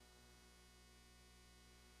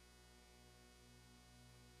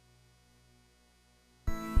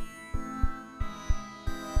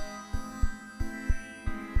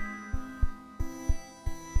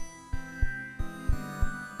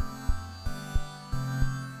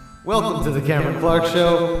Welcome to the Cameron Clarke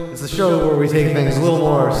Show. It's a show where we take things a little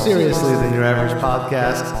more seriously than your average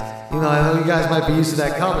podcast. You know, I know you guys might be used to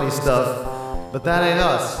that comedy stuff, but that ain't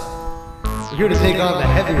us. We're here to take on the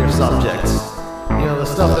heavier subjects. You know, the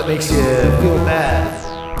stuff that makes you feel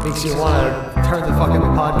bad, makes you want to turn the fucking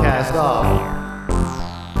podcast off.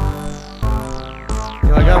 You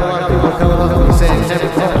know, I got a lot of people coming up to me saying,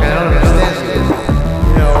 Cameron Clarke, I don't understand you.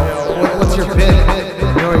 You know, what's your bit? You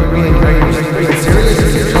know, are you being serious? Are you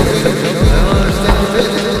joking? I don't understand your bit.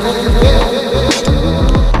 What's your bit?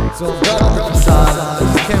 So I'm done with the facade.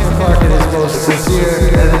 This is Cameron Clarke at his most sincere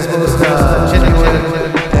and his most genuine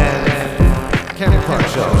and Cameron Clarke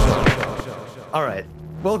Show. All right.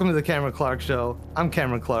 Welcome to the Cameron Clarke Show. I'm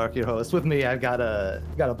Cameron Clarke, your host. With me, I've got a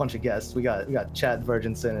bunch of guests. We got Chad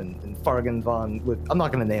Virginson and Fargan Vaughn. I'm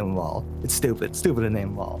not going to name them all. It's stupid to name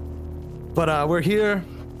them all. But we're here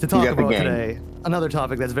to talk about today another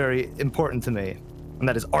topic that's very important to me, and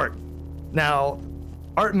that is art. Now,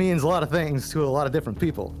 art means a lot of things to a lot of different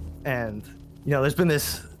people, and you know, there's been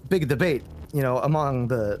this big debate, you know, among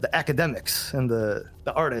the academics and the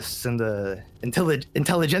artists and the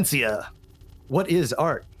intelligentsia. What is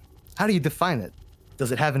art? How do you define it?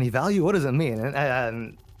 Does it have any value? What does it mean?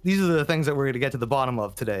 And these are the things that we're going to get to the bottom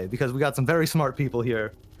of today, because we got some very smart people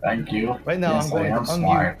here. Thank you. Right now, I'm going to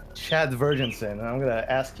unmute Chad Virginson, and I'm going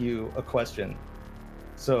to ask you a question.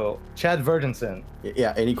 So, Chad Virginson.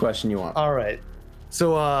 Yeah, any question you want. All right.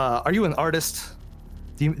 So, are you an artist?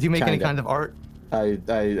 Do you make any kind of art? I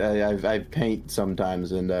paint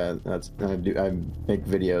sometimes, and I make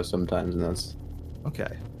videos sometimes, and that's.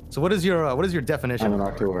 Okay. So, what is your definition? I'm an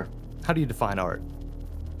artur. How do you define art?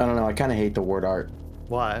 I don't know. I kind of hate the word art.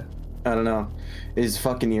 Why? I don't know. It just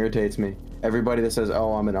fucking irritates me. Everybody that says,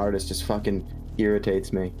 "Oh, I'm an artist," just fucking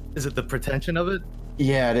irritates me. Is it the pretension of it?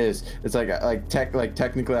 Yeah, it is. It's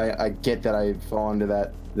technically, I get that I fall into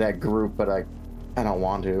that group, but I don't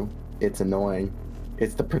want to. It's annoying.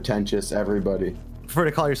 It's the pretentious everybody. Prefer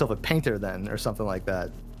to call yourself a painter then, or something like that.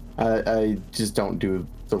 I just don't do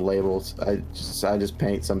the labels. I just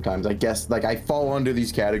paint sometimes. I guess like I fall under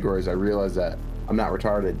these categories. I realize that I'm not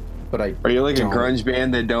retarded, but Are you like a grunge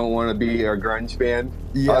band that don't want to be a grunge band?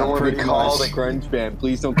 Yeah, I don't want to be called much. a grunge band.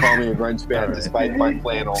 Please don't call me a grunge band, despite my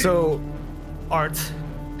flannel. So, art.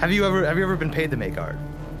 Have you ever been paid to make art?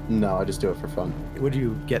 No, I just do it for fun. Would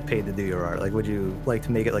you get paid to do your art? Like, would you like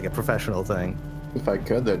to make it like a professional thing? If I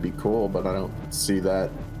could, that'd be cool, but I don't see that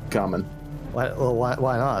coming. Why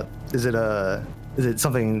not? Is it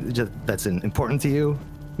something that's important to you?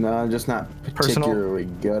 No, I'm just not particularly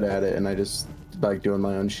good at it, and I just like doing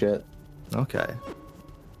my own shit. Okay.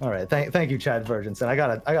 All right. Thank you, Chad Virginson. I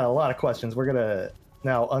got a lot of questions. We're gonna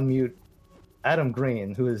now unmute Adam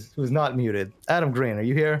Green, who's not muted. Adam Green, are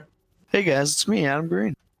you here? Hey guys, it's me, Adam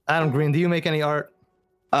Green. Adam Green, do you make any art?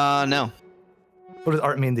 No. What does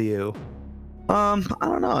art mean to you? I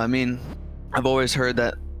don't know. I mean, I've always heard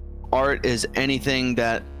that art is anything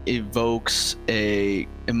that evokes a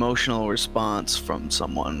emotional response from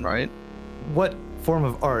someone, right? What form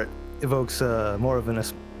of art evokes the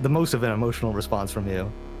most of an emotional response from you?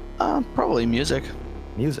 Probably music.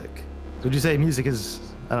 Music. Would you say music is,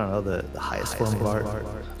 I don't know, the highest form of art?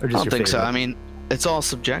 Or just I don't think so. I mean, it's all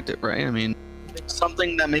subjective, right? I mean,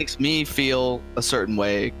 something that makes me feel a certain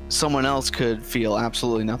way, someone else could feel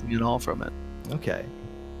absolutely nothing at all from it. Okay.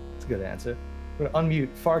 That's a good answer. We're going to unmute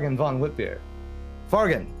Fargan Von Whitbeer.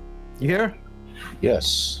 Fargan, you here?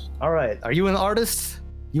 Yes. All right. Are you an artist?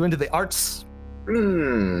 You into the arts? Kinda.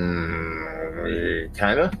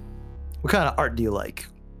 What kind of art do you like?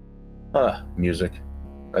 Music.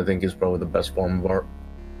 I think is probably the best form of art.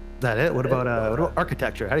 That it? What about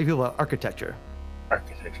architecture? How do you feel about architecture?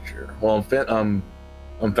 Architecture. Well, I'm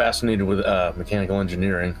fascinated with mechanical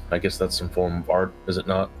engineering. I guess that's some form of art, is it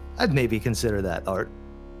not? I'd maybe consider that art.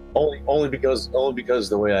 Only because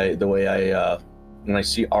the way I when I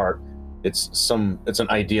see art, it's an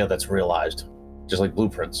idea that's realized, just like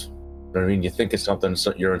blueprints. You know what I mean? You think it's something,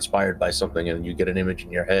 so you're inspired by something, and you get an image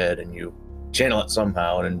in your head, and you channel it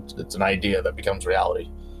somehow, and it's an idea that becomes reality.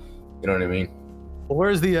 You know what I mean? Well,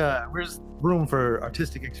 where's room for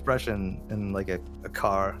artistic expression in like a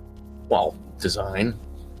car? Well, design.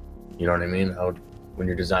 You know what I mean? When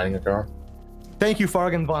you're designing a car. Thank you,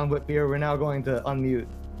 Fargan Von Whitbeer. We're now going to unmute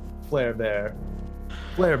Flare Bear.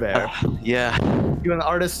 Flare Bear. Yeah. You an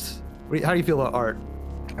artist? How do you feel about art?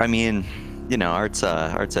 I mean, you know, art's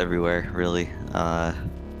everywhere, really.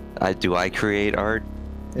 Do I create art?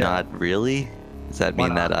 Yeah. Not really. Does that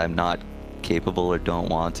mean that I'm not capable or don't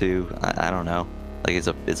want to? I don't know. Like,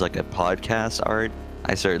 it's like a podcast art?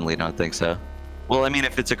 I certainly don't think so. Well, I mean,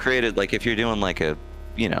 if it's a creative, like if you're doing like a,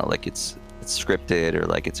 you know, like it's scripted or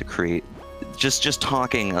like it's a create. Just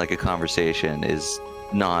talking like a conversation is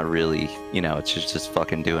not really, it's just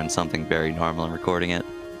fucking doing something very normal and recording it.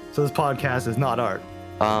 So this podcast is not art.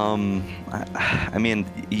 I mean,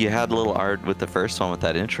 you had a little art with the first one with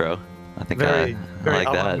that intro. I think Very I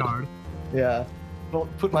like that. avant-garde. Yeah.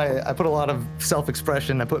 I put a lot of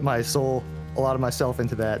self-expression. I put my soul, a lot of myself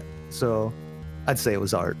into that. So I'd say it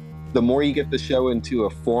was art. The more you get the show into a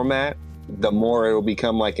format, the more it will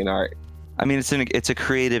become like an art. I mean, it's a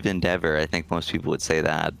creative endeavor. I think most people would say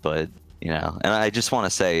that, but and I just want to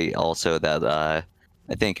say also that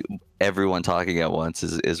I think everyone talking at once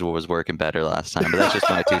is what was working better last time. But that's just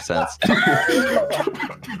my 2 cents.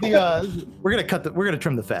 We're gonna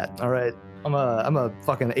trim the fat. All right. I'm a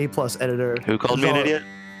fucking A+ editor. Who called me an idiot?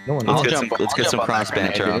 No one. Let's get some cross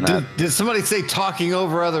banter on that. Did somebody say talking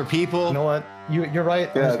over other people? You know what? You're right.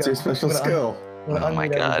 Yeah, it's your special skill. Oh my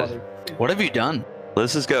God. What have you done?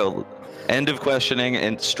 Let's just go. End of questioning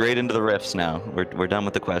and straight into the riffs now. We're done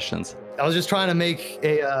with the questions. I was just trying to make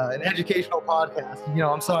an educational podcast.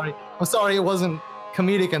 I'm sorry it wasn't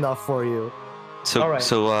comedic enough for you. So All right.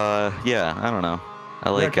 Yeah, I don't know. I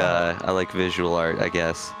like visual art, I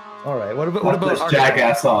guess. All right. What about this architecture?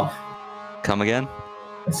 jackass off. Come again?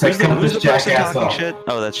 It's like, cut Who's this the person jackass talking off. shit?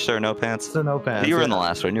 Oh, that's Sir No Pants. So no pants. You were in the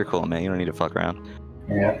last one. You're cool, man. You don't need to fuck around.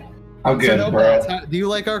 Yeah. I'm So good, no bro. pants. Do you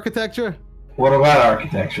like architecture? What about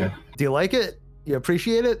architecture? Do you like it? You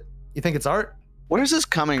appreciate it? You think it's art? Where's this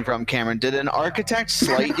coming from, Cameron? Did an architect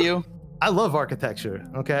slight you? I love architecture.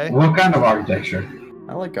 Okay. What kind of architecture?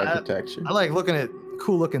 I like architecture. I like looking at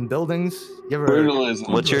cool looking buildings. You ever? Brutalist.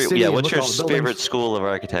 What's to a your city and what's look your at all the buildings? favorite school of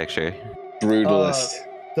architecture? Brutalist.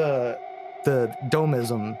 The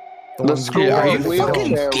domism. The ones school that Are go you with the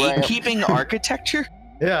fucking domes. gatekeeping architecture?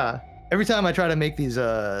 Yeah. Every time I try to make these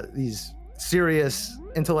serious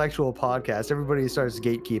intellectual podcasts, everybody starts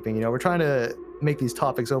gatekeeping. We're trying to make these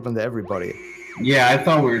topics open to everybody. Yeah, I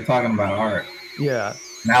thought we were talking about art. Yeah.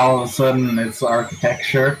 Now all of a sudden it's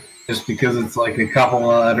architecture, just because it's like a couple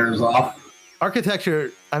of letters off.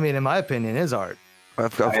 Architecture, I mean, in my opinion, is art.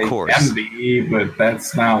 Of It course. can be, but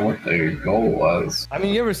that's not what the goal was. I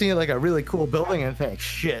mean, you ever seen like a really cool building and think,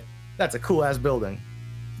 shit, that's a cool ass building?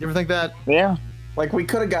 You ever think that? Yeah. Like, we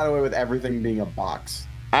could have got away with everything being a box.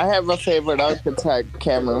 I have a favorite architect,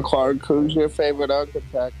 Cameron Clarke. Who's your favorite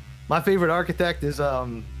architect? My favorite architect is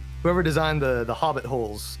whoever designed the Hobbit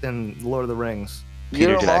holes in Lord of the Rings.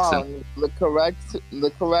 Peter You're Jackson. wrong.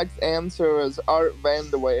 The correct answer is Art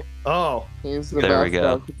Vanderway. Oh, He's the There we best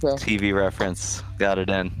go. architect. TV reference. Got it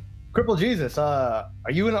in. Cripple Jesus. Are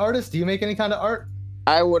you an artist? Do you make any kind of art?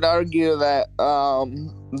 I would argue that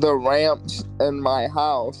the ramps in my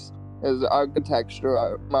house is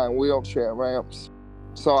architecture. My wheelchair ramps.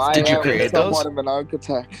 So Did I you am create somewhat those? of an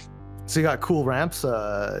architect. So you got cool ramps.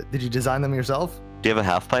 Did you design them yourself? Do you have a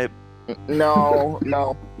half pipe? No.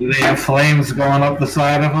 Do they have flames going up the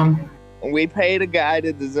side of them? We paid a guy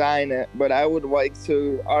to design it, but I would like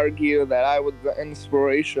to argue that I was the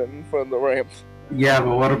inspiration for the ramps. Yeah,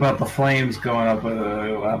 but what about the flames going up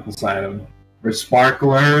the side of them? Or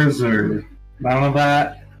sparklers, or none of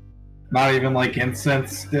that? Not even like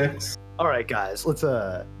incense sticks? All right, guys. Let's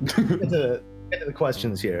get to the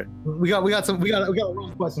questions here. We got a lot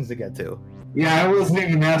of questions to get to. Yeah, I wasn't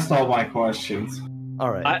even asked all my questions.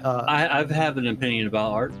 All right. I have an opinion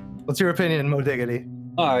about art. What's your opinion, Mo Diggity?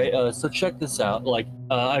 All right, so check this out.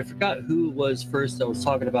 I forgot who was first that was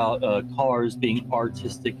talking about cars being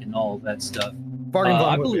artistic and all that stuff. Bargain I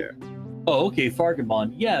Bond believe- here. Oh, okay,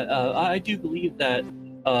 Fargamon. Yeah, I do believe that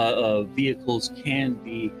vehicles can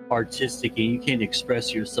be artistic and you can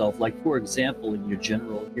express yourself. Like, for example, in your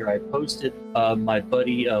general here, I posted my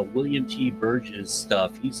buddy William T. Burgess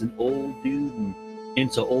stuff. He's an old dude and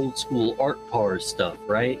into old school art cars stuff,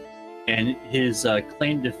 right? And his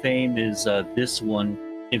claim to fame is this one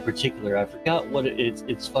in particular. I forgot what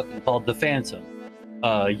it's fucking called, the Phantom.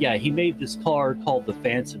 Yeah, he made this car called the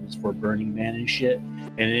Phantoms for Burning Man and shit,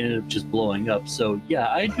 and it ended up just blowing up. So yeah,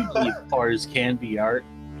 I do believe cars can be art.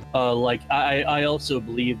 I also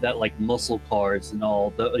believe that like muscle cars and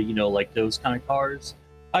all the like those kind of cars,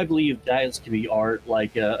 I believe that can be art.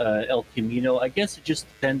 Like El Camino. I guess it just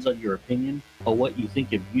depends on your opinion of what you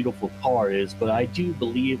think a beautiful car is, but I do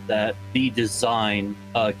believe that the design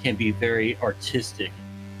can be very artistic.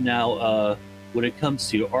 Now, when it comes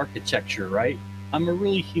to architecture, right? I'm a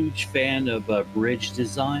really huge fan of bridge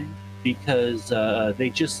design because they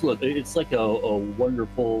just look. It's like a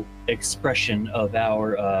wonderful expression of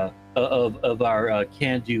our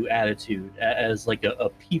can-do attitude as like a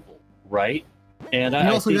people, right? And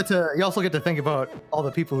You also get to think about all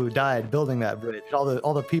the people who died building that bridge,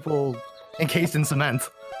 all the people encased in cement.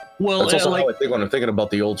 Well, That's also like, how I think when I'm thinking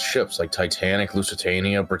about the old ships like Titanic,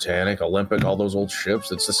 Lusitania, Britannic, Olympic, all those old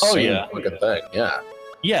ships. It's the Oh, same yeah. fucking thing. Yeah.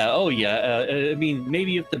 yeah, oh yeah. I mean,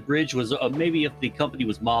 maybe if the bridge was, maybe if the company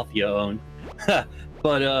was mafia owned,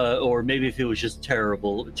 but or maybe if it was just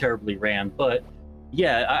terribly ran. But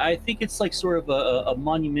yeah, I think it's like sort of a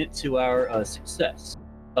monument to our success.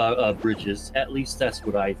 Bridges. At least that's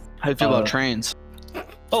what I. How do you feel about trains?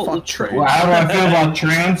 Oh, Fuck trains. Well, how do I feel about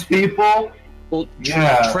trans people? Well,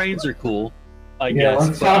 Yeah. trains are cool. I Yeah, guess.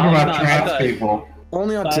 let's but talk I'm about not- trans I- people.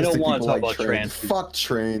 Only I autistic don't wanna people talk like about trains. trans. Fuck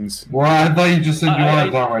trains. Well, I thought you just said you I- wanted I-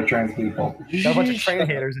 to talk about trans people. Got a bunch of train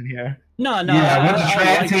haters in here. No, Yeah, what's a I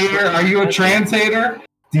trans like hater? trains. Are you a trans hater?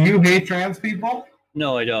 Do you hate trans people?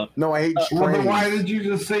 No, I don't. No, I hate trains. Well, then why did you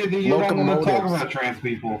just say that you don't want to talk Locomotives. about trans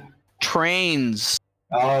people? Trains.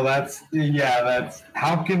 Oh, that's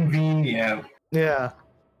how convenient. Yeah.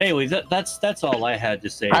 Anyway, that's all I had to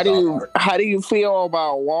say. How do about you art. how do you feel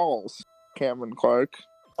about walls, Cameron Clarke?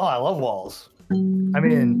 Oh, I love walls. I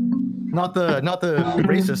mean, not the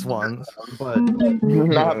racist ones, but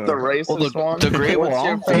Not the racist Well, one. the Great What's Wall,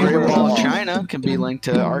 your the Great favorite Wall wall? of China can be linked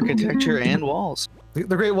to architecture and walls. the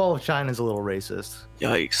Great Wall of China is a little racist.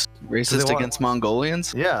 Yikes! they Racist want- against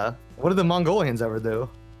Mongolians. Yeah. What did the Mongolians ever do?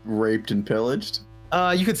 Raped and pillaged?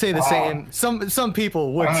 You could say the same. Some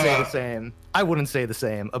people would say the Ah. same. I wouldn't say the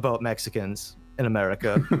same about Mexicans in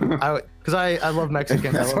America. Because I love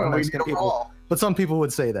Mexicans. I That's why love we Mexican need a people. wall. But some people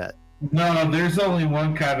would say that. No, there's only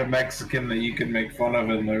one kind of Mexican that you can make fun of,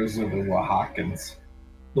 and those are the Oaxacans.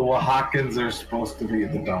 The Oaxacans are supposed to be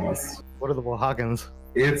the dumbest. What are the Oaxacans?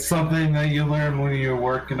 It's something that you learn when you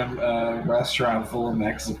work in a restaurant full of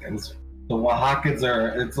Mexicans. The Oaxacans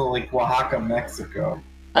it's like Oaxaca, Mexico.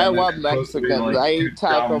 I And love they're supposed to be, Mexicans. like, I too eat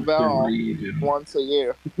Taco dumb to Bell read and- once a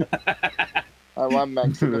year. I love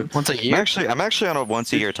Mexicans. Once a I'm year. actually on a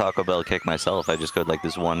once a year Taco Bell kick myself. I just go like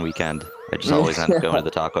this one weekend. I just always end up going to the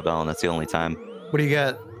Taco Bell, and that's the only time. What do you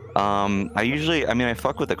get? I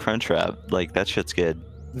fuck with the Crunch Wrap. Like that shit's good.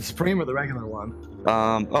 The Supreme or the regular one?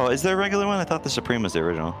 Oh, is there a regular one? I thought the Supreme was the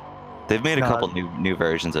original. They've made a No. couple new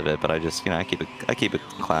versions of it, but I just I keep it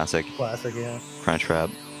classic. Classic, yeah. Crunch Wrap.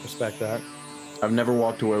 Respect that. I've never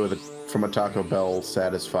walked away from a Taco Bell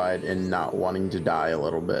satisfied and not wanting to die a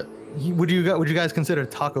little bit. Would you guys consider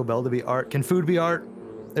Taco Bell to be art? Can food be art?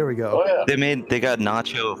 There we go. Oh yeah. They got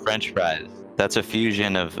nacho French fries. That's a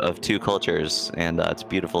fusion of two cultures, and it's a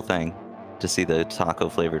beautiful thing to see the taco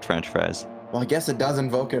flavored French fries. Well, I guess it does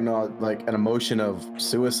invoke an emotion of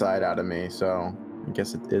suicide out of me, so I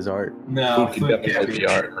guess it is art. No, Food can definitely be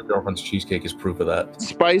art. My girlfriend's cheesecake is proof of that.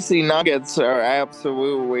 Spicy nuggets are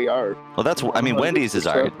absolutely art. Well, Wendy's is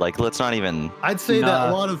art. Like, let's not even. I'd say that Nah.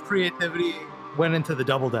 a lot of creativity went into the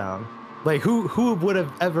double down. Like who would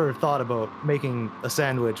have ever thought about making a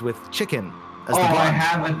sandwich with chicken as the I bun?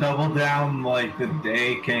 had a double down like the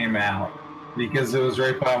day it came out because it was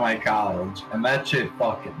right by my college, and that shit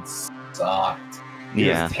fucking sucked. It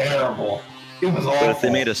Yeah. was terrible. It was awful. But if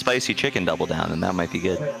they made a spicy chicken double down, then that might be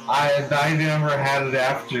good. I never had it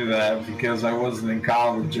after that because I wasn't in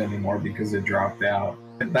college anymore because it dropped out.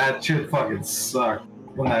 That shit fucking sucked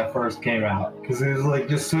when that first came out because it was like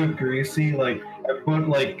just so greasy. Like I put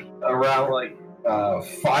like around like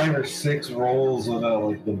 5 or 6 rolls of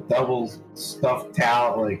like the double stuffed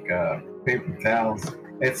towel, like paper towels.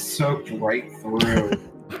 It soaked right through,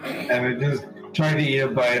 and it just tried to eat a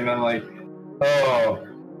bite, and then like,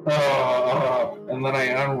 and then I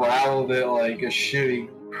unraveled it like a shitty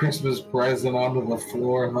Christmas present onto the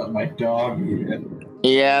floor and let my dog eat it.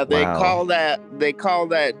 Yeah, they Wow. call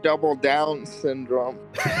that double down syndrome.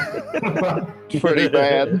 Pretty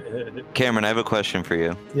bad. Cameron, I have a question for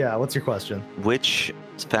you. Yeah, what's your question? Which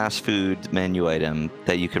fast food menu item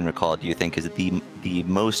that you can recall do you think is the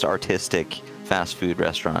most artistic fast food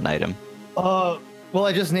restaurant item? Well,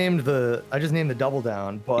 I just named the double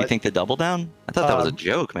down, but You think the double down? I thought that was a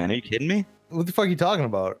joke, man. Are you kidding me? what the fuck are you talking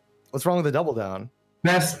about? What's wrong with the double down?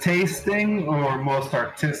 Best tasting or most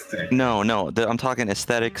artistic? No. I'm talking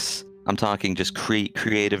aesthetics. I'm talking just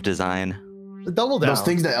creative design. The double down. Those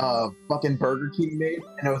things that fucking Burger King made,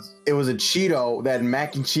 and it was a Cheeto that had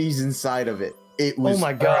mac and cheese inside of it. It was Oh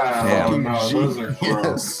my god. Yeah. fucking no, those are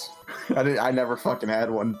gross. genius. I never fucking had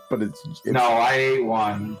one, but it's No, I ate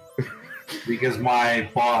one because my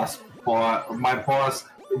boss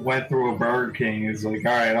went through a Burger King. He's like,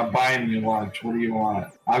 all right, I'm buying you lunch. What do you want?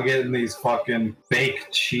 I'm getting these fucking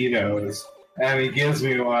baked Cheetos. And he gives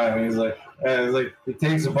me one. And he's like, And like he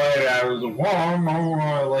takes a bite out, it was like,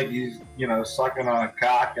 whoa, like he's sucking on a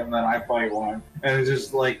cock, and then I bite one, and it's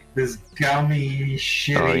just like this gummy,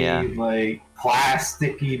 shitty, like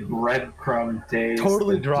plasticky breadcrumb taste.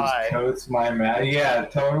 Totally that dry. Just coats my mouth. Yeah,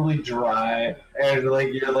 totally dry, and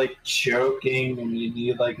like you're like choking, and you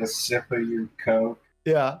need like a sip of your Coke.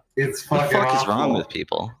 Yeah. It's What fucking the fuck is awful. wrong with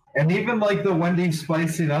people? And even like the Wendy's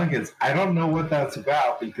spicy nuggets, I don't know what that's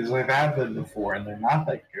about because I've had them before and they're not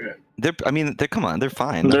that good. Come on, they're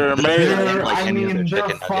fine. They're amazing. They're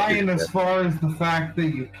fine as far as the fact that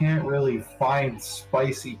you can't really find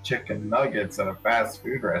spicy chicken nuggets at a fast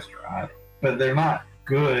food restaurant, but they're not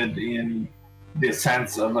good in the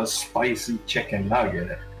sense of a spicy chicken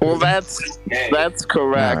nugget. Well, that's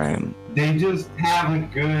correct. Right. They just have a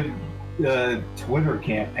good Twitter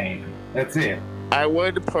campaign. That's it. I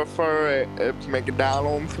would prefer it if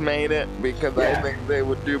McDonald's made it because I think they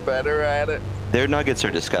would do better at it. Their nuggets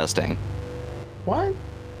are disgusting. What?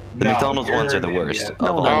 The McDonald's ones are the worst. Of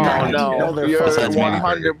all time. No, you're Besides maybe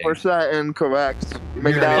Burger 100% incorrect.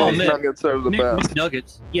 McDonald's nuggets are the best.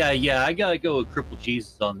 McNuggets. Yeah, I gotta go with triple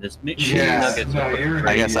cheeses on this. Yes, McNuggets.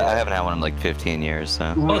 I guess I haven't had one in like 15 years.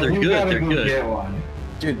 So. Oh, they're good. They're good. Get one.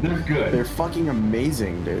 Dude, they're good. They're fucking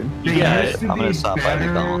amazing, dude. Yeah, I'm gonna stop by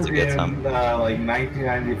McDonald's and get some. Like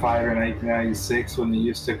 1995 or 1996, when they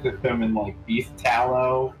used to cook them in like beef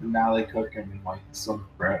tallow, and now they cook them in like some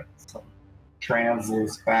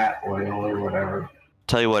trans fat oil or whatever.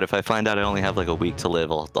 Tell you what, if I find out I only have like a week to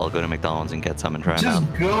live, I'll go to McDonald's and get some and try them out.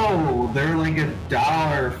 Just go. They're like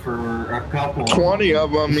 $1 for a couple. 20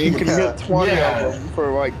 of them. You can get 20 of them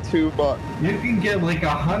for like $2. You can get like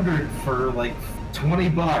 100 for like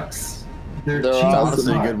 $20. They're cheap.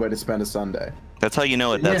 Honestly a good way to spend a Sunday. That's how you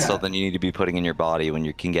know it. That's something you need to be putting in your body when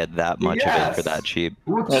you can get that much of it for that cheap.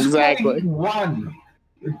 Exactly. One.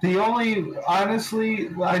 Honestly,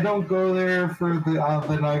 I don't go there for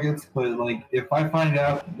the nuggets, but like if I find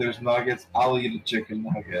out there's nuggets, I'll eat a chicken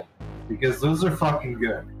nugget because those are fucking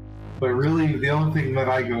good. But really, the only thing that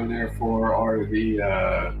I go there for are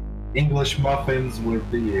the English muffins with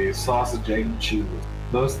the sausage, egg, and cheese.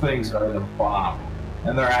 Those things are the bomb,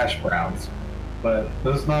 and they're hash browns. But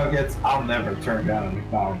those nuggets, I'll never turn down a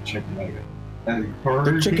McDonald's chicken nugget. And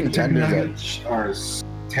Burger The chicken King tenders nuggets are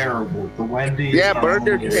terrible. The Wendy's. Yeah,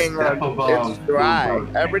 Burger King, it's dry.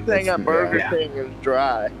 Everything at Burger King is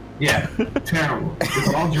dry. Yeah, terrible.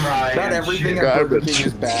 It's all dry. Not everything at Burger King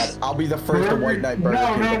is bad. I'll be the first to white knight Burger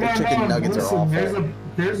King, but their chicken nuggets are awful.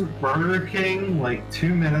 There's a Burger King like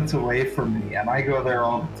 2 minutes away from me, and I go there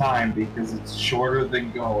all the time because it's shorter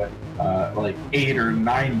than going like 8 or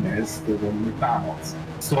 9 minutes to the McDonald's.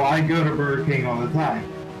 So I go to Burger King all the time,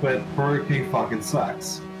 but Burger King fucking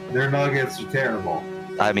sucks. Their nuggets are terrible.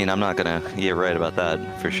 I mean, I'm not gonna get right about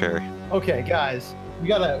that for sure. Okay, guys, we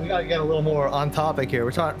gotta get a little more on topic here.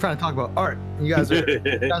 We're trying to talk about art. You guys are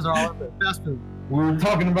all into fast food. We were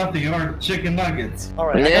talking about the art chicken nuggets. All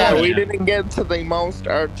right. Yeah, we didn't get to the most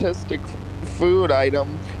artistic food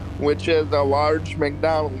item, which is a large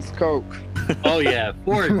McDonald's Coke. Oh yeah,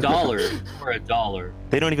 for $1. For $1.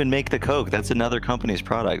 They don't even make the Coke. That's another company's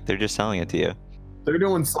product. They're just selling it to you. They're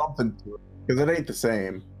doing something to it because it ain't the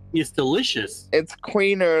same. It's delicious. It's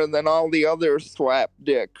cleaner than all the other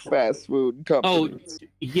slapdick fast food companies. Oh,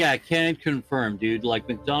 yeah, can confirm, dude. Like,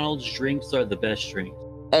 McDonald's drinks are the best drinks.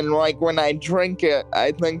 And, like, when I drink it,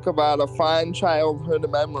 I think about a fine childhood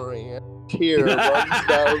memory. And a tear runs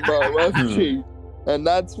down my left cheek. And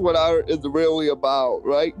that's what art is really about,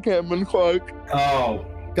 right, Cameron Clarke? Oh.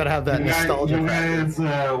 Gotta have that nostalgia. You guys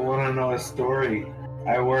want to know a story?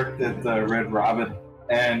 I worked at the Red Robin,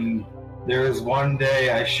 and there was one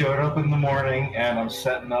day I showed up in the morning and I'm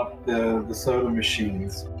setting up the soda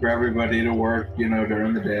machines for everybody to work,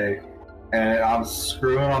 during the day. And I'm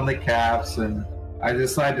screwing on the caps, and I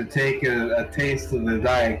decided to take a taste of the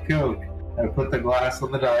Diet Coke. I put the glass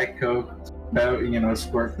on the Diet Coke,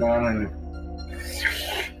 squirt down, and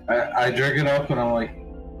I drink it up, and I'm like,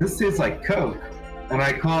 this tastes like Coke. And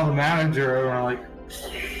I call the manager over, and I'm like,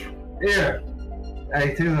 here. I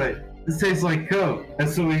taste like, this tastes like Coke. And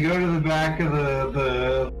so we go to the back of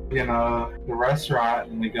the restaurant,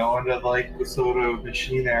 and we go into like the soda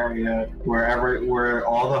machine area where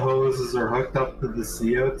all the hoses are hooked up to the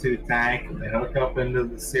CO2 tank, and they hook up into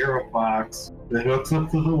the syrup box that hooks up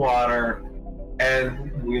to the water,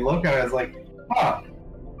 and we look at it as like, huh,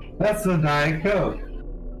 that's the Diet Coke.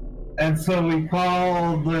 And so we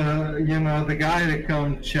called the guy to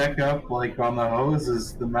come check up like on the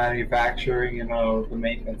hoses, the manufacturing, the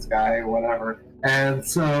maintenance guy or whatever. And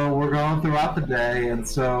so we're going throughout the day, and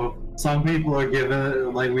so some people are giving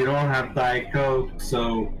it, like, we don't have Diet Coke,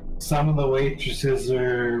 so some of the waitresses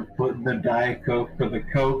are putting the Diet Coke for the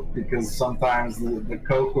Coke because sometimes the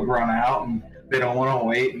Coke would run out and they don't want to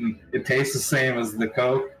wait, and it tastes the same as the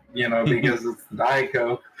Coke, because it's the Diet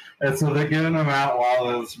Coke. And so they're giving them out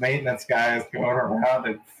while this maintenance guy is going around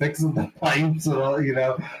and fixing the pipes and all,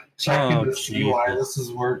 checking to see why this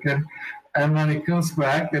is working. And then he comes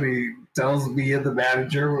back and he tells me and the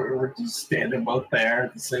manager, we're just standing both there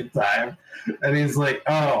at the same time. And he's like,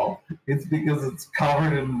 oh, it's because it's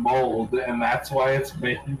covered in mold, and that's why it's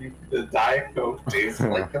making the Diet Coke taste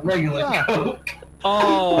like the regular Coke.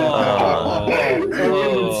 Oh. And they've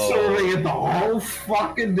been serving it the whole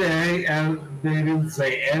fucking day, and they didn't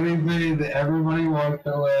say anything. Everybody walked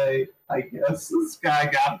away. I guess this guy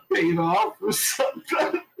got paid off or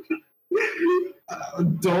something.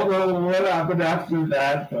 Don't know what happened after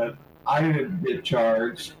that, but I didn't get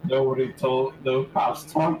charged. No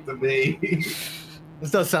cops talked to me.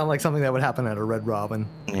 This does sound like something that would happen at a Red Robin.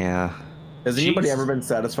 Yeah. Has anybody ever been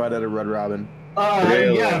satisfied at a Red Robin?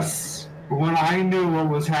 Really? Yes. When I knew what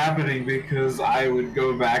was happening, because I would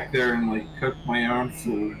go back there and cook my own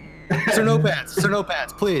food. Sir No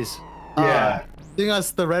Pants, please. Yeah. Sing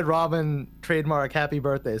us the Red Robin trademark Happy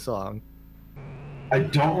Birthday song. I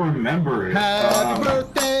don't remember it. Happy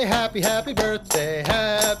birthday, happy birthday,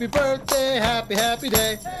 happy birthday, happy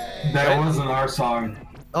day. That wasn't our song.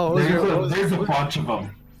 Oh, there's a bunch of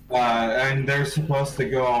them, and they're supposed to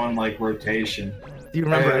go on rotation. Do you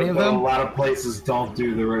remember any of them? A lot of places don't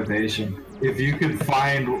do the rotation. If you could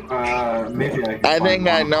find, maybe I can. I think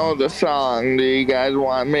I know the song. Do you guys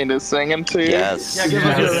want me to sing it to you? Yes. Yeah, give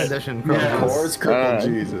us your rendition. Yes. Of course, Crippled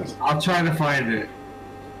Jesus. I'll try to find it.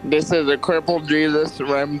 This is a Crippled Jesus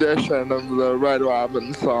rendition of the Red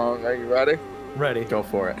Robin song. Are you ready? Ready. Go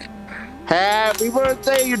for it. Happy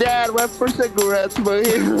birthday, your dad went for cigarettes, but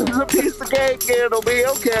here's a piece of cake, it'll be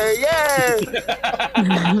okay, yeah!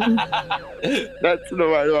 That's the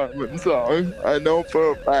Red Robin song. I know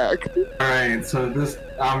for a fact. Alright, so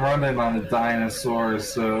I'm running on a dinosaur,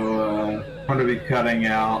 so I'm gonna be cutting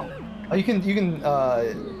out. Oh, you can.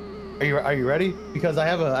 Are you ready? Because I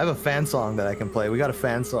have a fan song that I can play. We got a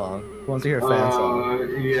fan song. Who wants to hear a fan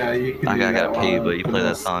song? Yeah, you can. I do that gotta pee, one. but you play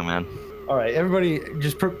that song, man. All right, everybody,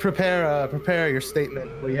 just prepare your statement.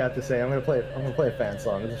 What do you have to say? I'm gonna play a fan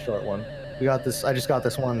song. It's a short one. We got this. I just got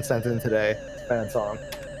this one sent in today. It's a fan song.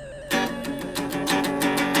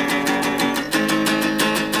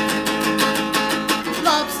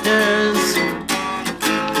 Lobsters,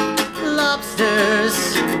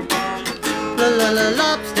 lobsters,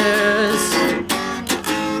 lobsters.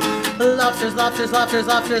 Lobsters, lobsters, lobsters,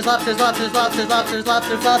 lobsters, lobsters, lobsters, lobsters,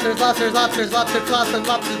 lobsters, lobsters, lobsters, lobsters, lobsters, lobsters,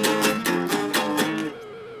 lobsters.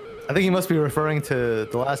 I think he must be referring to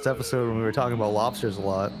the last episode when we were talking about lobsters a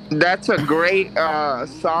lot. That's a great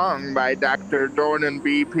song by Dr. Jordan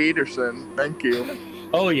B. Peterson. Thank you.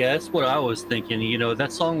 Oh yeah, that's what I was thinking.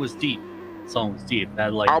 That song was deep.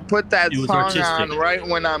 I'll put that song artistic. on right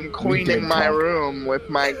when I'm cleaning my room with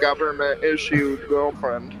my government-issued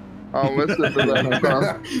girlfriend. I'll listen to that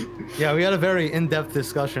song. Yeah, we had a very in-depth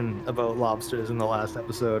discussion about lobsters in the last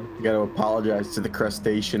episode. You gotta apologize to the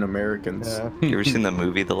crustacean Americans. Yeah. You ever seen the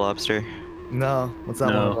movie The Lobster? No, what's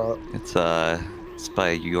that one about? It's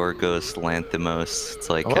by Yorgos Lanthimos. It's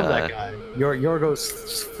like I love that guy.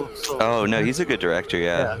 Yorgos. Oh no, he's a good director.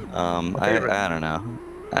 Yeah. favorite. I don't know.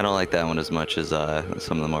 I don't like that one as much as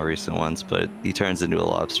some of the more recent ones, but he turns into a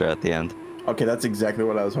lobster at the end. Okay, that's exactly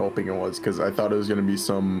what I was hoping it was, because I thought it was gonna be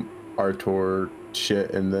some Artur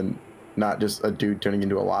shit, and then not just a dude turning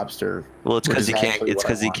into a lobster. Well, it's because he can't. actually It's what I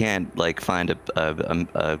because he want. can't find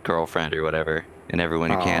a girlfriend or whatever, and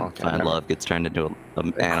everyone who Oh, can't okay, find never- love gets turned into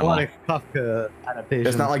an animal. Aquatic Kafka adaptation.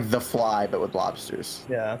 It's not like The Fly, but with lobsters.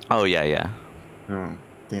 Yeah. Oh yeah. Oh,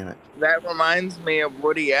 damn it. That reminds me of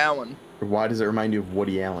Woody Allen. Why does it remind you of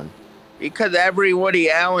Woody Allen? Because every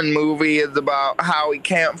Woody Allen movie is about how he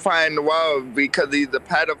can't find love because he's a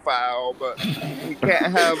pedophile, but he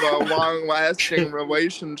can't have a long-lasting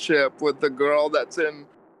relationship with the girl that's in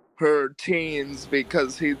her teens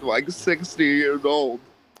because he's like 60 years old.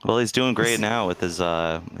 Well, he's doing great now with his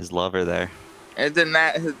lover there. Isn't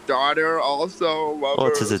that his daughter also? Well,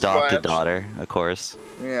 it's his adopted / daughter, of course.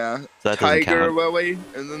 Yeah. So that doesn't Tiger count. Lily?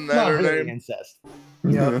 Isn't that Not her really name? incest.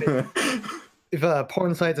 You know, if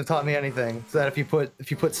porn sites have taught me anything, it's that if you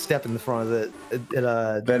put step in the front of it, it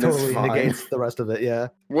Then it's totally fine. negates the rest of it. Yeah.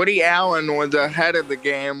 Woody Allen was ahead of the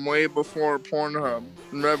game way before Pornhub.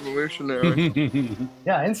 Revolutionary.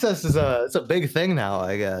 Yeah, incest is it's a big thing now,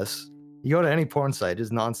 I guess. You go to any porn site,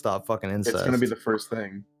 just nonstop fucking incest. It's gonna be the first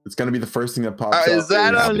thing. It's gonna be the first thing that pops up. Is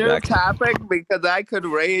that I'll a be new back. topic? Because I could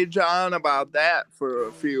rage on about that for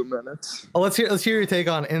a few minutes. Oh, let's hear your take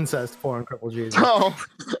on incest porn, Cripple Jesus. So,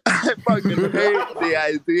 I fucking hate the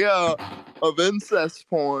idea of incest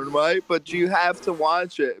porn, right? But you have to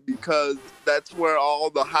watch it because that's where all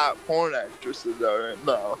the hot porn actresses are right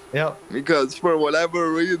now. Yep. Because for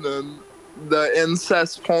whatever reason, the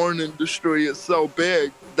incest porn industry is so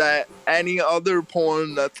big that any other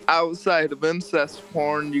porn that's outside of incest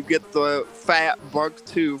porn, you get the fat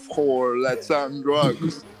bucktooth whore that's on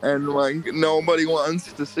drugs, and like nobody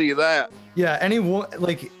wants to see that. Yeah, any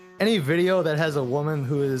video that has a woman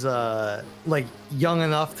who is like young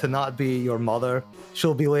enough to not be your mother,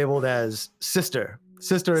 she'll be labeled as sister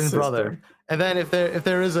and brother. And then if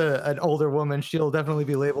there is an older woman, she'll definitely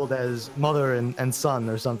be labeled as mother and son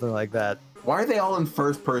or something like that. Why are they all in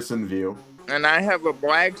first person view? And I have a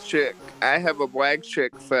black chick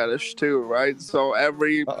fetish too, right? So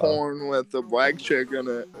every porn with a black chick in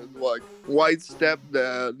it is like white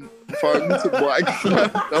stepdad fucking to black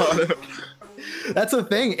stepdaughter. That's a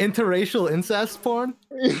thing, interracial incest porn.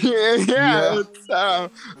 Yeah.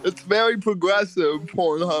 It's very progressive.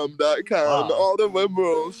 Pornhub.com. Wow. All the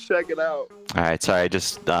liberals check it out. All right, sorry, I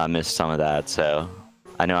just missed some of that. So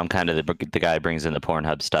I know I'm kind of the guy who brings in the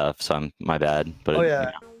Pornhub stuff, so my bad. But Oh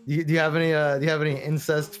yeah. Do you have any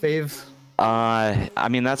incest faves? I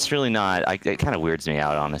mean, that's really not. It kind of weirds me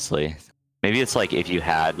out, honestly. Maybe it's like if you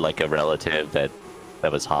had like a relative that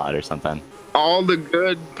was hot or something. All the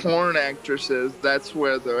good porn actresses, that's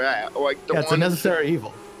where they're at. Like the It's a necessary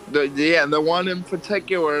evil. The one in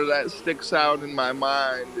particular that sticks out in my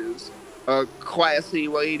mind is a classy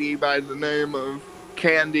lady by the name of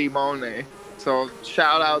Candy Monet. So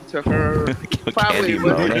shout out to her. Candy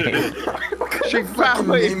Monet. She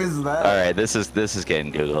probably. Name is that? All right, this is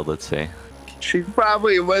getting googled. Let's see. She's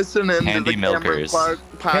probably listening Candy to the Cameron Milkers. Clarke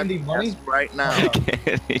Candy podcast Money? right now.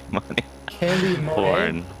 Candy Monet. Candy Monet.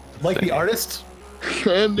 Porn. Like the artist?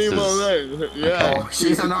 Candy This is- Monet. Yeah. Oh,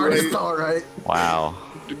 she's an artist, Great. all right. Wow.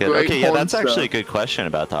 Yeah, Great okay, yeah, porn that's actually a stuff. good question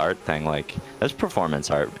about the art thing. Like, that's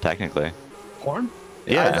performance art, technically. Porn?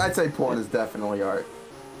 Yeah. I'd say porn is definitely art.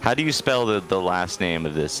 How do you spell the last name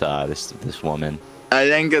of this this woman? I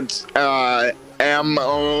think it's Moanee.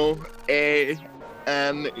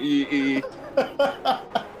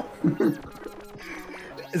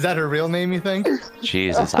 Is that her real name, you think?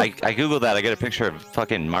 Jesus, I googled that. I got a picture of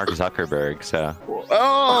fucking Mark Zuckerberg. So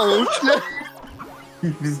Oh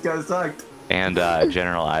shit! These guys sucked. and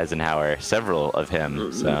General Eisenhower, several of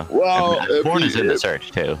him. So Well, and porn is in the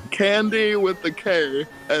search too. Candy with the K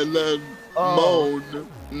and then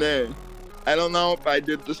Moanee. I don't know if I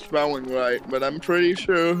did the spelling right, but I'm pretty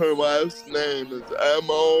sure her last name is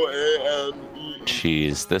Moane.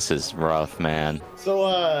 Jeez, this is rough, man. So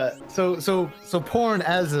porn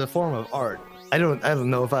as a form of art. I don't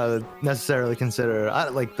know if I would necessarily consider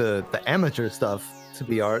like the amateur stuff to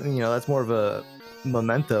be art. You know, that's more of a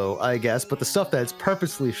memento, I guess. But the stuff that's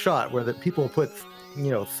purposely shot, where the people put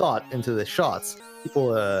thought into the shots.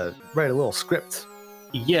 People write a little script.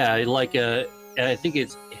 Yeah, like I think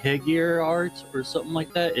it's Hegier art or something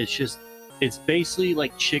like that. It's basically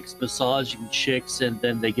like chicks massaging chicks, and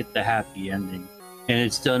then they get the happy ending. And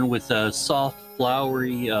it's done with soft,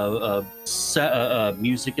 flowery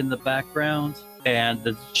music in the background. And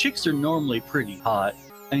the chicks are normally pretty hot.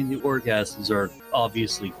 I mean, the orgasms are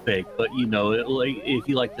obviously fake, but if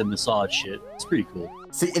you like the massage shit, it's pretty cool.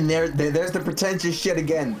 See, and there's the pretentious shit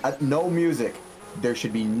again. No music. There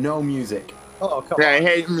should be no music. Oh, come I on.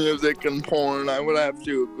 hate music and porn. I would have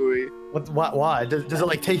to agree. Why? Does it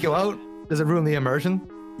like take you out? Does it ruin the immersion?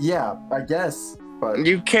 Yeah, I guess. But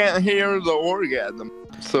You can't hear the orgasm.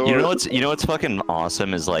 So You know what's fucking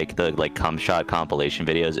awesome is like the cum shot compilation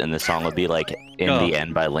videos, and the song would be like "In the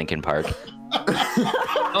End" by Linkin Park.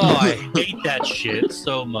 Oh, I hate that shit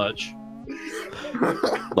so much.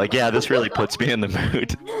 Like, yeah, this really puts me in the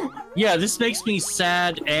mood. Yeah, this makes me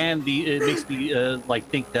sad, and it makes me like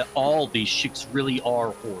think that all these chicks really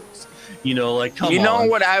are whores. Come You know on.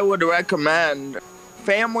 what I would recommend?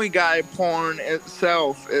 Family Guy porn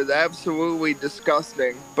itself is absolutely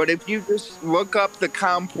disgusting. But if you just look up the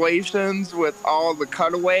compilations with all the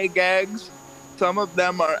cutaway gags, some of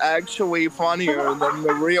them are actually funnier than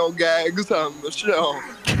the real gags on the show.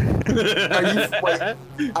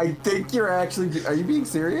 I think are you being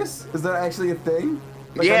serious? Is that actually a thing?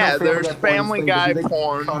 Like, I Yeah, know there's porn is Family thing, but Guy do they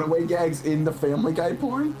porn. Cutaway gags in the Family Guy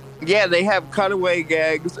porn? Yeah, they have cutaway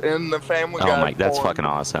gags in the Family Guy Oh my, that's porn. fucking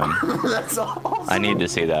awesome. That's awesome. I need to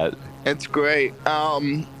see that. It's great.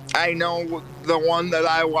 I know the one that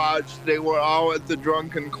I watched, they were all at the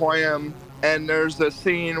Drunken Clam, and there's a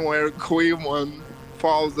scene where Cleveland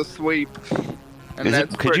falls asleep. And Is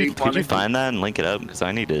that's it, could pretty you funny. find that and link it up? Because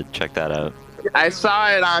I need to check that out. I saw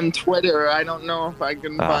it on Twitter. I don't know if I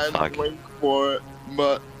can find fuck. a link for it,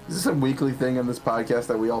 but Is this a weekly thing on this podcast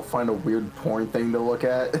that we all find a weird porn thing to look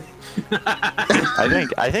at?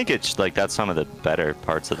 I think it's like that's some of the better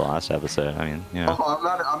parts of the last episode. I mean, you know. Oh,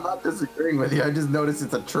 I'm not disagreeing with you. I just noticed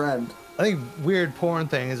it's a trend. I think weird porn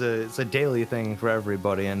thing is a daily thing for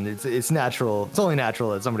everybody, and it's natural. It's only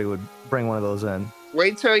natural that somebody would bring one of those in.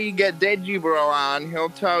 wait till you get Digibro on. He'll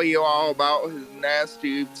tell you all about his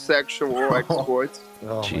nasty sexual exploits.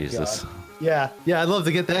 Oh my Jesus. God. Yeah, I'd love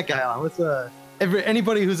to get that guy on. Let's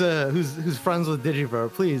anybody who's friends with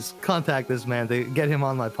Digibro, please contact this man to get him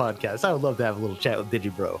on my podcast. I would love to have a little chat with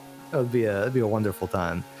Digibro. That'd be a wonderful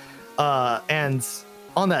time. And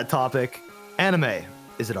on that topic, anime,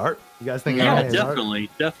 is it art? You guys think Yeah, anime is art?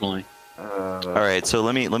 definitely. All right, so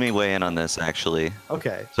let me weigh in on this actually.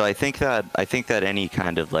 Okay. So I think that any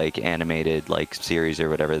kind of like animated like series or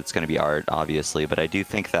whatever that's going to be art, obviously, but I do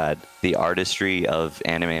think that the artistry of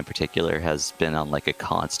anime in particular has been on like a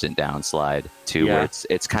constant downslide to where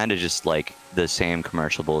it's kind of just like the same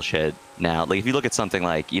commercial bullshit now. Like if you look at something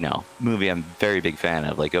like, you know, movie I'm a very big fan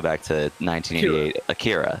of, like go back to 1988,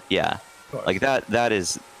 Akira. Yeah. Like that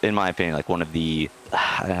is, in my opinion, like one of the,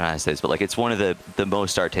 I don't know how to say this, but like it's one of the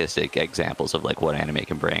most artistic examples of like what anime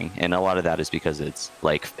can bring. And a lot of that is because it's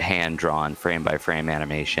like hand drawn, frame by frame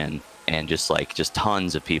animation, and just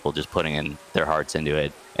tons of people just putting in their hearts into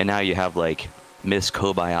it. And now you have like Miss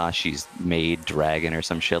Kobayashi's Maid Dragon or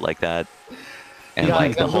some shit like that. And Yeah,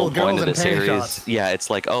 like the little whole point girls of the in tank series, shots. yeah, it's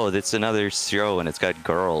like, oh, it's another show and it's got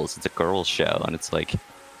girls. It's a girls show, and it's like,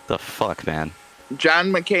 the fuck, man.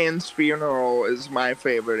 John McCain's Funeral is my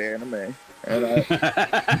favorite anime. And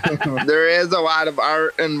there is a lot of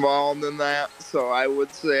art involved in that, so I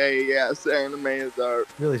would say yes, anime is art.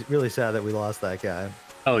 Really sad that we lost that guy.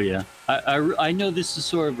 Oh yeah, I know this is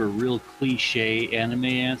sort of a real cliche anime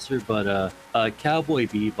answer, but Cowboy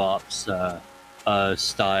Bebop's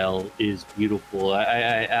style is beautiful.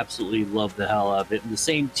 I absolutely love the hell out of it. And the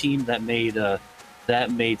same team that made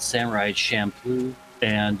Samurai Champloo,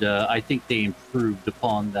 and I think they improved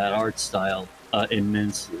upon that art style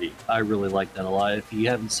immensely. I really like that a lot. If you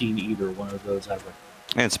haven't seen either one of those, I recommend.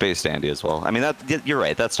 And Space Dandy as well. I mean, that you're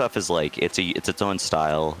right. That stuff is like it's its own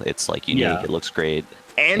style. It's like unique. Yeah. It looks great.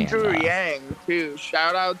 Andrew And, Yang too.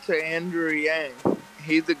 Shout out to Andrew Yang.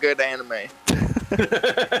 He's a good anime.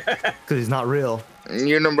 Because he's not real.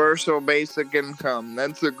 Universal Basic Income.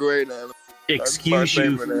 That's a great anime. Excuse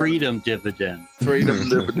you, Freedom Dividend. Freedom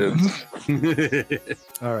Dividends.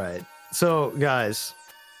 All right. So, guys,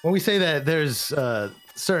 when we say that there's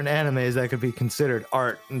certain animes that could be considered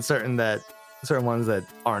art and certain ones that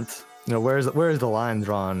aren't, you know, where's the line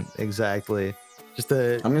drawn exactly? Just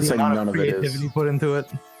the I'm gonna say amount none of of it is. creativity put into it.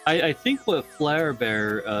 I think what Flower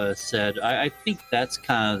Bear said, I think that's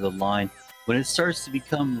kind of the line. When it starts to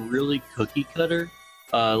become really cookie cutter,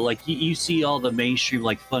 like you see all the mainstream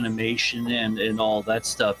like Funimation and all that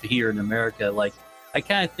stuff here in America, like I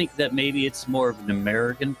kind of think that maybe it's more of an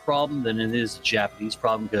American problem than it is a Japanese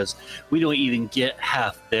problem, because we don't even get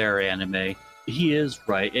half their anime. He is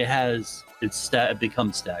right. It's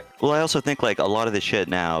become stagnant. Well, I also think like a lot of the shit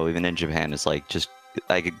now, even in Japan, is like just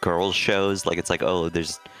like girls shows. Like it's like, oh,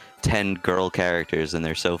 there's 10 girl characters and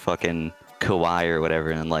they're so fucking kawaii or whatever,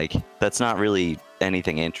 and like that's not really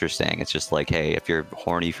anything interesting. It's just like, hey, if you're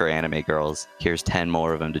horny for anime girls, here's 10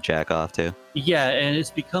 more of them to jack off to. Yeah, and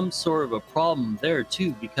it's become sort of a problem there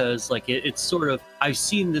too, because like it's sort of, I've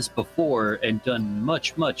seen this before and done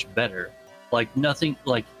much better. Like nothing,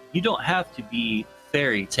 like you don't have to be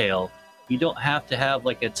fairy tale. You don't have to have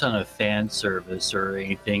like a ton of fan service or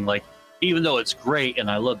anything. Like, even though it's great and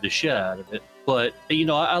I love the shit out of it, but you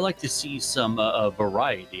know, I like to see some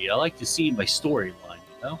variety. I like to see my storyline.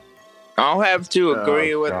 You know. I'll have to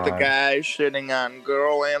agree with the God. guy shitting on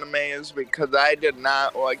girl animes, because I did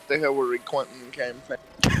not like the Hillary Clinton campaign.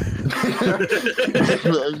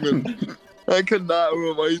 I could not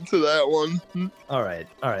relate to that one. All right.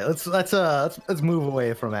 Let's move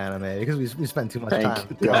away from anime because we spend too much Thank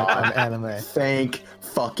time God. on anime. Thank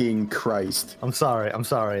fucking Christ. I'm sorry,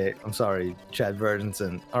 Chad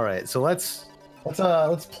Virginson. All right, so let's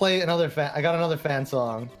play another fan. I got another fan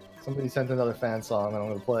song. Somebody sent another fan song that I'm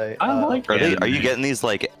gonna play. I like Are anime. you getting these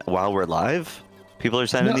like while we're live? People are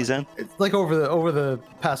sending No. these in? It's like over the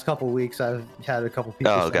past couple weeks, I've had a couple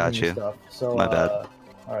people. Oh, send got me you. Stuff. So My bad.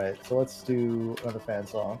 All right, so let's do another fan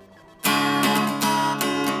song.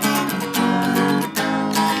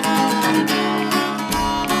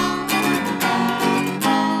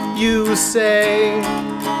 You say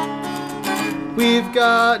We've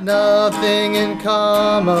got nothing in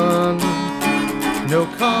common, no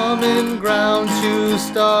common ground to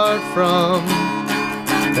start from,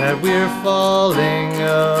 that we're falling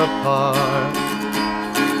apart.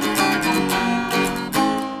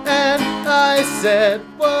 And I said,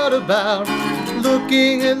 what about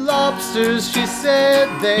looking at lobsters? She said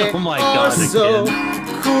they Oh my are God, so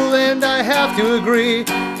again. cool, and I have to agree.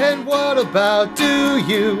 And what about, do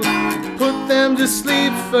you put them to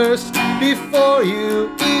sleep first before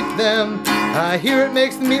you eat them? I hear it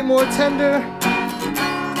makes the meat more tender.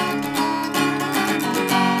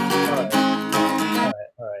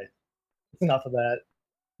 All right. That's enough of that.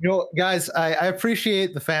 You know, guys, I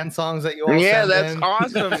appreciate the fan songs that you all Yeah, send that's in.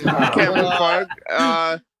 awesome, Kevin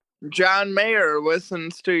Clarke. John Mayer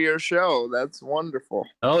listens to your show. That's wonderful.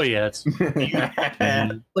 Oh yeah, it's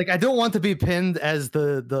Mhm. Like, I don't want to be pinned as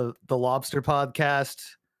the lobster podcast.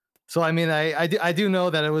 So I mean, I do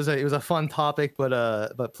know that it was a fun topic,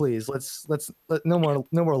 but please no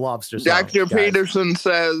more lobster songs, Dr. guys. Peterson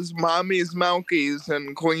says, "Mommy's milkies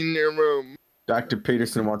and clean your room." Dr.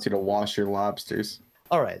 Peterson wants you to wash your lobsters.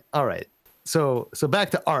 All right. So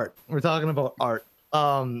back to art. We're talking about art.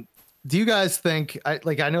 Do you guys think?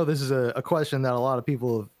 I know this is a question that a lot of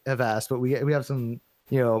people have asked, but we have some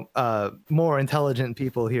more intelligent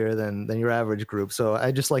people here than your average group. So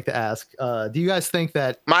I just like to ask: do you guys think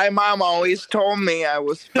that? My mom always told me I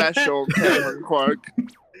was special, Kevin Clarke.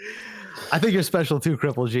 I think you're special too,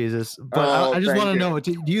 Cripple Jesus. But I just want to know: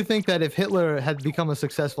 do you think that if Hitler had become a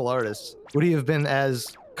successful artist, would he have been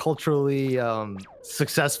as culturally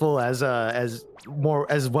successful, as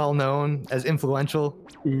well known, as influential?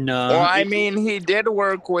 No. Well, I mean, he did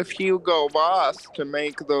work with Hugo Boss to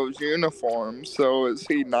make those uniforms. So is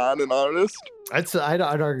he not an artist? I'd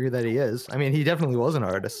argue that he is. I mean, he definitely was an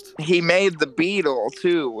artist. He made the Beetle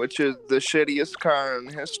too, which is the shittiest car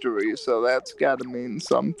in history. So that's got to mean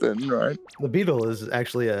something, right? The Beetle is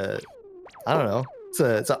actually I don't know.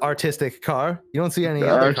 It's an artistic car. You don't see any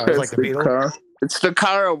other cars like the Beetle. Car. It's the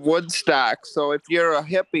car of Woodstock. So if you're a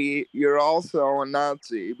hippie, you're also a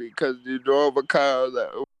Nazi because you drove a car that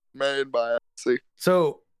was made by a Nazi.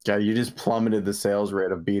 So yeah, you just plummeted the sales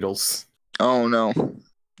rate of Beetles. Oh no,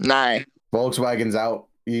 nah. Volkswagen's out.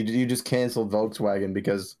 You just canceled Volkswagen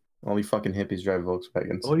because only fucking hippies drive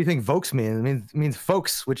Volkswagens. What do you think Volks means? It means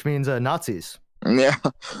folks, which means Nazis. Yeah,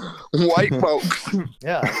 white folks.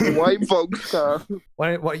 Yeah, white folks car.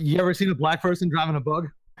 What? You ever seen a black person driving a bug?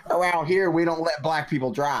 Around here, we don't let black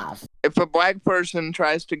people drive. If a black person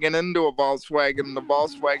tries to get into a Volkswagen, the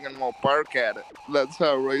Volkswagen will bark at it. That's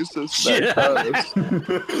how racist that car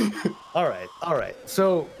is. All right.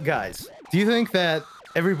 So, guys, do you think that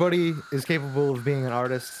everybody is capable of being an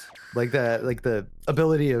artist? Like the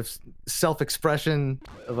ability of self-expression,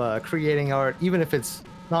 of creating art, even if it's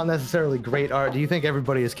not necessarily great art. Do you think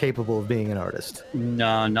everybody is capable of being an artist?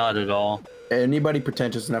 No, not at all. Anybody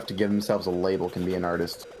pretentious enough to give themselves a label can be an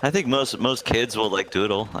artist. I think most kids will like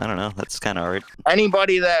doodle. I don't know. That's kind of art.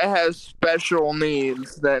 Anybody that has special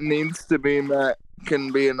needs that needs to be met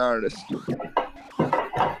can be an artist.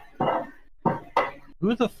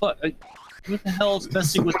 Who the fuck? Who the hell is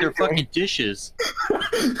messing with their fucking dishes?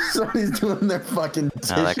 Somebody's doing their fucking dishes.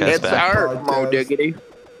 that guy's It's art, Mo Diggity.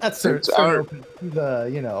 That's Sir art.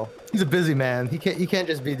 He's a busy man. He can't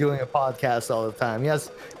just be doing a podcast all the time. He has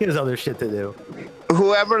other shit to do.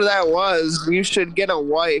 Whoever that was, you should get a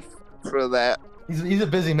wife for that. He's a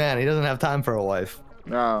busy man. He doesn't have time for a wife.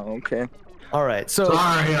 Oh, okay. All right. So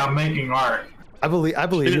Sorry, I'm making art. I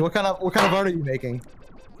believe you. What kind of art are you making?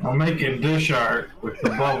 I'm making dish art with the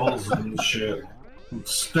bubbles and shit. I'm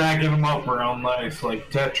stacking them up real nice like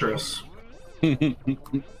Tetris.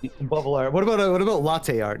 Bubble art. What about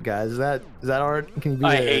latte art, guys? Is that art? Can you be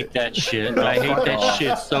I hate that shit. I hate that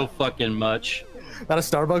shit so fucking much. Not a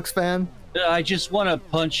Starbucks fan? I just want to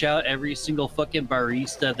punch out every single fucking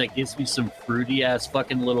barista that gives me some fruity ass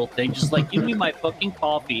fucking little thing. Just like, give me my fucking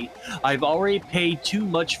coffee. I've already paid too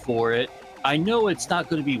much for it. I know it's not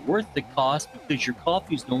going to be worth the cost because your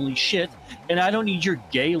coffee's only shit, and I don't need your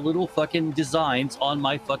gay little fucking designs on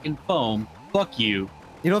my fucking foam. Fuck you.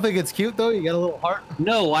 You don't think it's cute though? You got a little heart?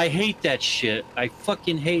 No, I hate that shit. I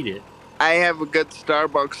fucking hate it. I have a good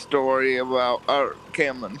Starbucks story about art,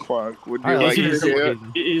 Cameron Clarke. Would you All right, like to let's hear hear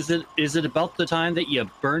it? Is it about the time that you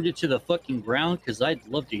burned it to the fucking ground? Because I'd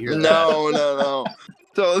love to hear that. No.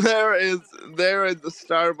 So there is the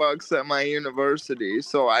Starbucks at my university.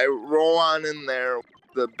 So I roll on in there with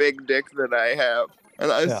the big dick that I have.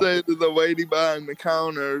 And I say to the lady behind the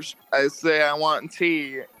counters, I say, I want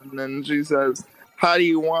tea. And then she says, how do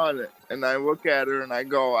you want it? And I look at her and I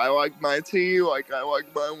go, I like my tea like I like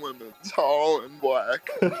my women, tall and black.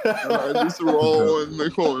 And I just roll in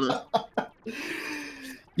the corner.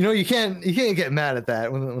 You know, you can't get mad at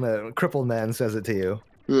that when a crippled man says it to you.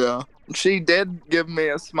 Yeah. She did give me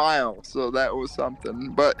a smile, so that was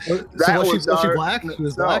something. But So that was she art black? in She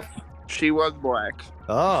was itself. black? She was black.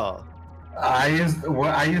 Oh. I used to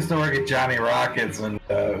work at Johnny Rockets, and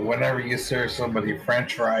whenever you serve somebody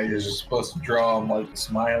French fries, you're supposed to draw them like a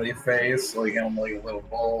smiley face, like on like a little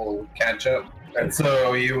bowl of ketchup. And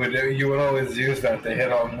so you would always use that to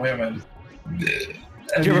hit on women. And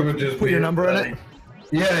Did you ever just put your number in it?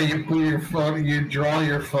 Yeah, you put your phone, you draw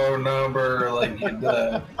your phone number, like you'd,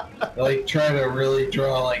 like try to really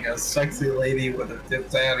draw like a sexy lady with her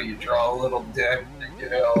tits out, or you draw a little dick, you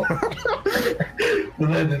know.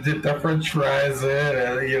 And then they did the French fries in,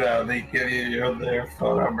 and you know they give you their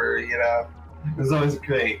phone number, you know. It was always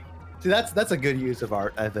great. See, that's a good use of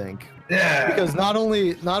art, I think. Yeah. Because not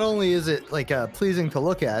only is it like pleasing to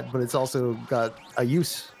look at, but it's also got a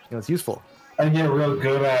use. You know, it's useful. I get real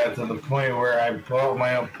good at it to the point where I bought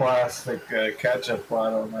my own plastic ketchup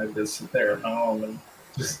bottle, and I just sit there at home and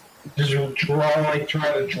just try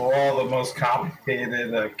to draw the most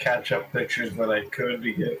complicated ketchup pictures that I could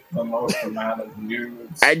to get the most amount of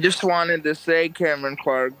nudes. I just wanted to say, Cameron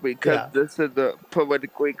Clarke, because this is a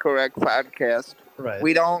politically correct podcast. Right.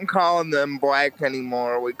 We don't call them black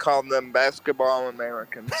anymore. We call them basketball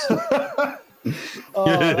Americans.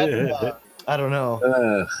 I don't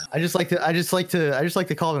know. I just like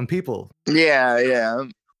to call them people. Yeah.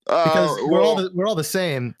 Because we're all the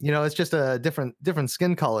same. You know, it's just different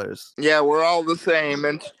skin colors. Yeah, we're all the same,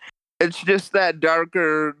 and it's just that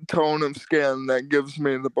darker tone of skin that gives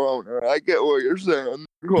me the boner. I get what you're saying.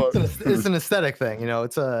 It's an aesthetic thing, you know.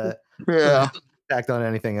 It's a impact on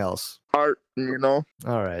anything else. Art, you know.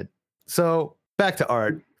 All right. So back to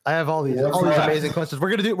art. I have all these amazing questions.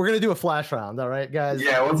 We're gonna do a flash round. All right, guys.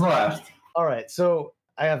 Yeah, what's left? All right. So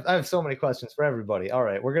I have so many questions for everybody. All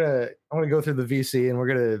right, I'm gonna go through the VC, and we're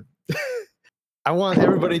gonna. I want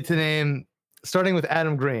everybody to name, starting with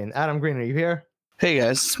Adam Green. Adam Green, are you here? Hey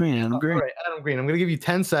guys, it's me, Adam Green. All right, Adam Green. I'm gonna give you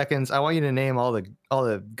 10 seconds. I want you to name all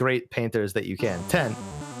the great painters that you can. 10.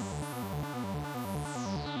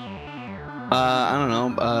 I don't know.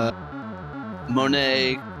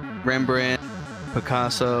 Monet, Rembrandt,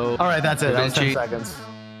 Picasso. All right, that's it. Da That was 10 Vinci. seconds.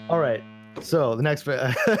 All right. So the next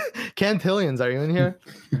Cantillions, are you in here?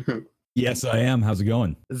 Yes, I am. How's it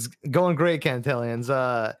going? It's going great, Cantillions.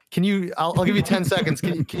 Can you? I'll give you 10 seconds.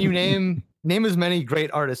 Can you name as many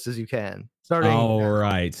great artists as you can? Starting. All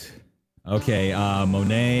right. Okay.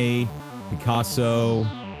 Monet, Picasso.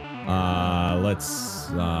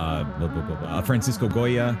 Francisco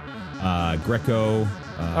Goya, Greco.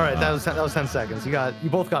 All right, that was 10 seconds. You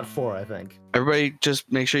both got 4, I think. Everybody,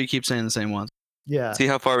 just make sure you keep saying the same ones. Yeah. See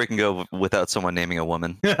how far we can go without someone naming a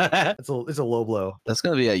woman. It's a low blow. That's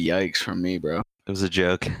gonna be a yikes from me, bro. It was a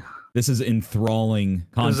joke. This is enthralling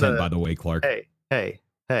content, by the way, Clarke. Hey.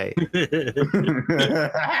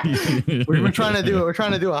 we're trying to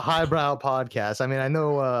do a highbrow podcast. I mean, I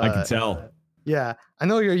know. I can tell. Yeah, I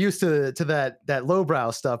know you're used to that lowbrow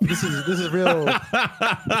stuff. This is real.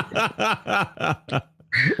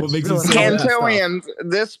 What makes it so Cantillions,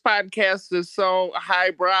 this podcast is so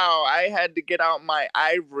highbrow. I had to get out my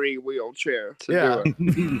ivory wheelchair to do it.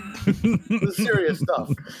 This is serious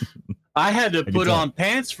stuff. I had to put on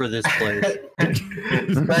pants for this place.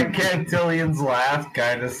 That Cantillions laugh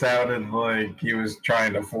kind of sounded like he was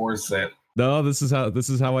trying to force it. No, this is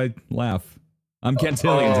how I laugh. I'm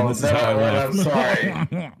Cantillions, and this is how I laugh. I'm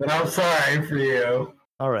sorry. But I'm sorry for you.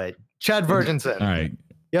 All right, Chad Virginson. All right.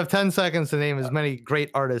 You have 10 seconds to name as many great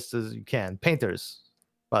artists as you can. Painters,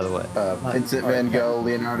 by the way. Vincent Van Gogh,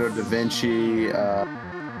 Leonardo da Vinci,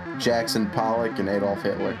 Jackson Pollock, and Adolf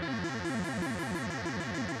Hitler.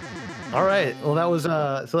 All right. Well, that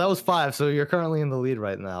was 5. So you're currently in the lead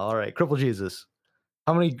right now. All right, Cripple Jesus.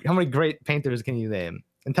 How many great painters can you name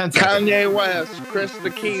in 10 seconds? Kanye West, Chris the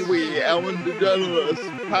Kiwi, Ellen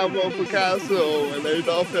DeGeneres, Pablo Picasso, and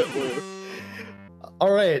Adolf Hitler.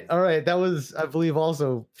 All right. That was, I believe,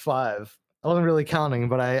 also 5. I wasn't really counting,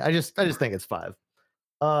 but I just think it's 5.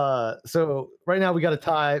 So right now we got a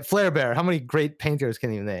tie. Flair Bear, how many great painters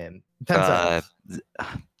can you name? 10 seconds.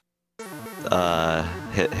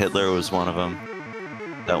 Hitler was one of them.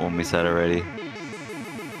 That one we said already.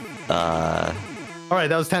 All right,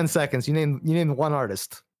 that was 10 seconds. You named one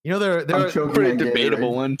artist. You know they're a pretty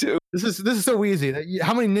debatable one too. This is so easy.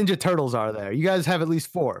 How many Ninja Turtles are there? You guys have at least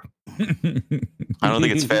 4. I don't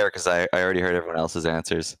think it's fair because I already heard everyone else's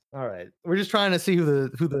answers. All right, we're just trying to see who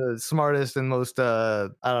the smartest and most I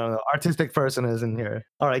don't know, artistic person is in here.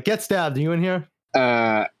 All right, Get Stabbed. Are you in here?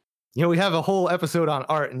 You know, we have a whole episode on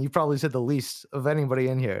art, and you probably said the least of anybody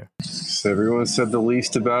in here. Everyone said the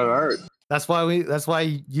least about art. That's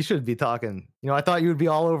why you should be talking. You know, I thought you would be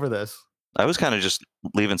all over this. I was kind of just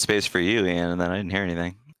leaving space for you, Ian, and then I didn't hear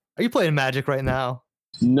anything. Are you playing Magic right now?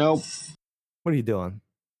 Nope. What are you doing?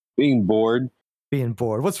 Being bored. Being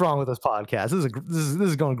bored. What's wrong with this podcast? This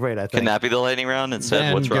is going great, I think. Can that be the lightning round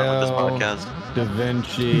instead? What's wrong with this podcast? Da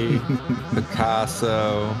Vinci,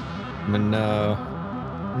 Picasso, Monet,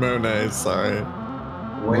 sorry.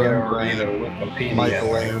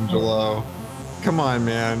 Michelangelo. Come on,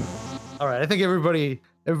 man. All right, I think everybody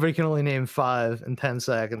can only name 5 in 10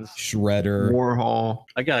 seconds. Shredder. Warhol.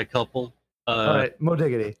 I got a couple. All right, Mo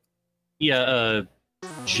Diggity. Yeah,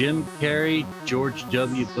 Jim Carrey, George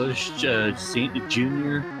W. Bush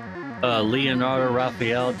Jr., Leonardo,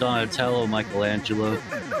 Raphael, Donatello, Michelangelo.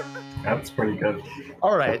 That's pretty good.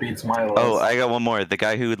 All right. That beats my list. Oh, I got one more. The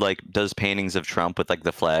guy who like does paintings of Trump with like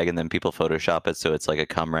the flag, and then people Photoshop it so it's like a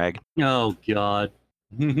cum rag. Oh God.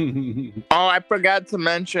 Oh, I forgot to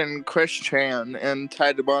mention Chris Chan and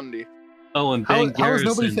Ted Bundy. Oh, and How Ben has Garrison.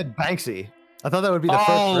 nobody said Banksy? I thought that would be the first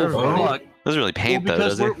for everybody. Fuck. Doesn't really paint though,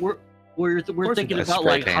 does it? We're thinking does. about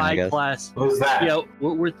Spray like paint, I high guess. class. Who's that? Yeah,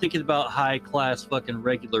 we're thinking about high class fucking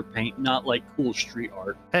regular paint, not like cool street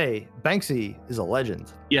art. Hey, Banksy is a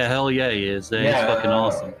legend. Yeah, hell yeah, he is. He's fucking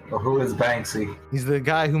awesome. Who is Banksy? He's the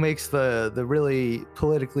guy who makes the really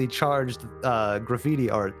politically charged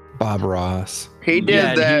graffiti art. Bob Ross. He did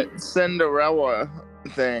Yeah, that Cinderella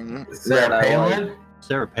thing. Sarah that I like. Palin?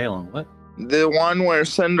 Sarah Palin, what? The one where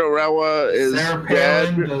Cinderella is Sarah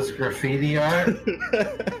dead. Palin does graffiti art?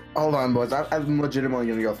 Hold on, boys. I'm legitimately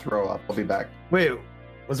gonna go throw up. I'll be back. Wait,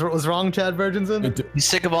 what's wrong, Chad Virginson? He's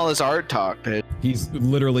sick of all this art talk, dude. He's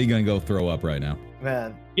literally gonna go throw up right now.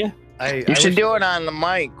 Man. Yeah. You should do it on the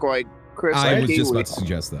mic, like Chris. I was Kiwi. just about to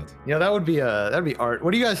suggest that. You know, that'd be art.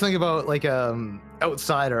 What do you guys think about like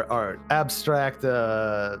outsider art, abstract?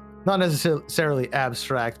 Not necessarily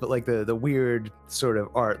abstract, but like the weird sort of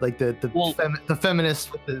art, like the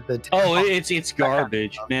feminist with the Oh, it's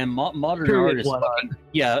garbage, man. Modern Period art is blood fucking,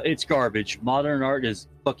 yeah, it's garbage. Modern art is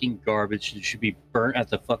fucking garbage. It should be burnt at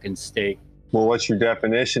the fucking stake. Well, what's your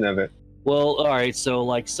definition of it? Well, all right. So,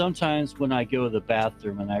 like, sometimes when I go to the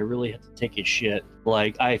bathroom and I really have to take a shit,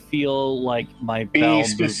 like, I feel like my bowel Be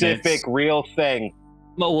specific, movements- real thing.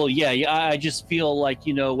 Well, yeah. I just feel like,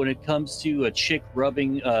 you know, when it comes to a chick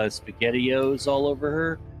rubbing SpaghettiOs all over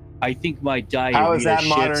her, I think my diarrhea. How is that shits.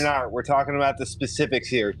 modern art? We're talking about the specifics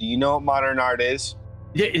here. Do you know what modern art is?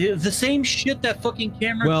 The same shit that fucking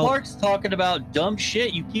Cameron Clarke's talking about. Dumb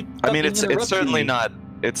shit. You keep. I mean, it's interrupting certainly me. not.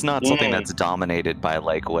 It's not something that's dominated by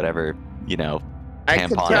like whatever, you know. I can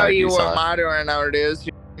tampon tell art you what saw. modern art is.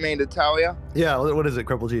 You want me to tell you? Yeah, what is it,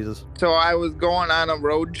 Cripple Jesus? So I was going on a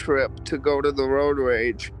road trip to go to the road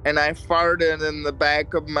rage, and I farted in the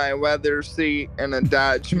back of my leather seat in a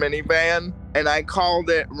Dodge minivan, and I called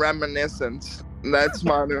it reminiscence. That's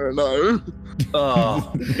modern art.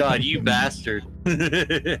 Oh God, you bastard!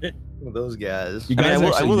 Those guys. You I mean, guys I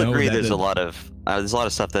actually will know agree. that There's the- a lot of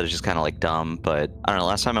stuff that is just kind of like dumb, but I don't know.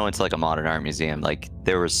 Last time I went to like a modern art museum, like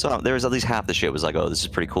there was at least half the shit was like, oh, this is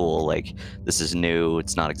pretty cool. Like this is new.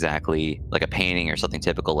 It's not exactly like a painting or something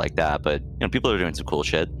typical like that, but you know, people are doing some cool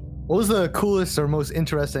shit. What was the coolest or most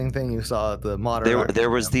interesting thing you saw at the modern art There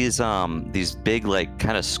was museum? these big like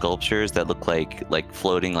kind of sculptures that look like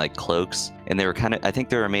floating like cloaks, and they were kind of, I think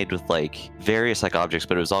they were made with like various like objects,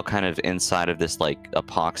 but it was all kind of inside of this like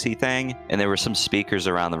epoxy thing, and there were some speakers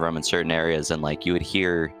around the room in certain areas, and like you would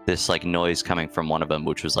hear this like noise coming from one of them,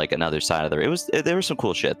 which was like another side of the. There was some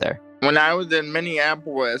cool shit there. When I was in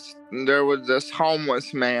Minneapolis, there was this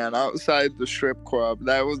homeless man outside the strip club.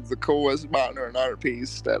 That was the coolest modern art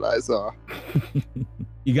piece that I saw.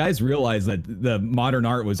 You guys realize that the modern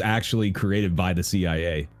art was actually created by the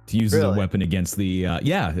CIA to use as a weapon against the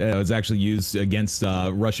it was actually used against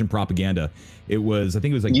Russian propaganda. It was, I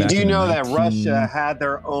think it was like You back do in the know that 19 Russia had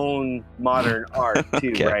their own modern art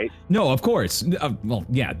too, right? No, of course. Well,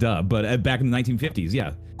 yeah, duh. But back in the 1950s, yeah.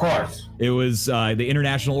 Of course. It was the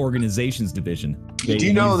International Organizations Division. You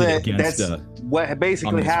do know used it that against, that's what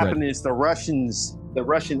basically communist happened spread. is the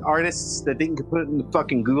Russian artists that didn't get put in the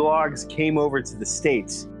fucking gulags came over to the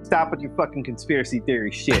States. Stop with your fucking conspiracy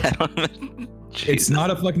theory shit. It's not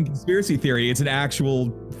a fucking conspiracy theory. It's an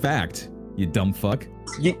actual fact. You dumb fuck.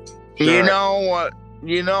 You know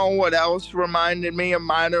what else reminded me of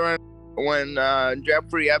modern? When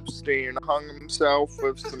Jeffrey Epstein hung himself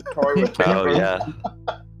with some toilet paper. Oh yeah.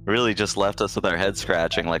 really just left us with our heads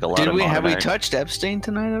scratching like a lot Did of we have we modern art. touched Epstein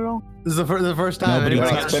tonight at all? This is the first time. Nobody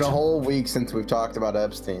anybody- It's been a whole week since we've talked about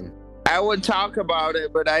Epstein. I would talk about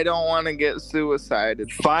it, but I don't want to get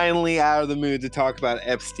suicided. Finally out of the mood to talk about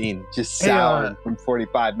Epstein. Just Hey, soured from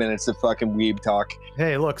 45 minutes of fucking weeb talk.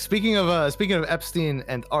 Hey, look. Speaking of Epstein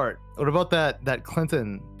and art, what about that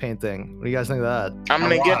Clinton painting? What do you guys think of that? I'm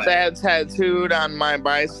gonna I get want that tattooed on my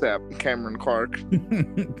bicep, Cameron Clarke.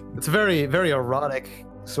 It's a very erotic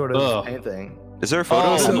sort of Ugh. painting. Is there a photo?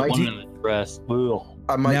 Oh, of my him? One in the dress. Ugh.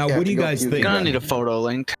 I might Now, have what to do you go guys puke think? Gonna again. need a photo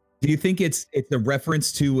link. Do you think it's a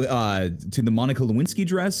reference to the Monica Lewinsky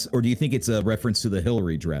dress, or do you think it's a reference to the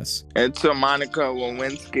Hillary dress? It's a Monica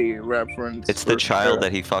Lewinsky reference. It's the for child sure.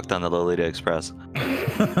 that he fucked on the Lolita Express. Or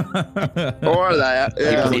that.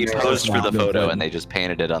 Yeah. He posed for the photo and they just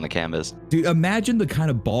painted it on the canvas. Dude, imagine the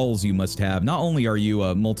kind of balls you must have. Not only are you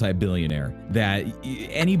a multi-billionaire, that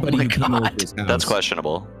anybody who came over to his house. That's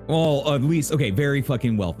questionable. Well, at least, okay, very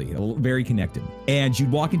fucking wealthy, very connected. And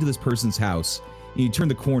you'd walk into this person's house, and you turn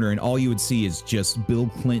the corner, and all you would see is just Bill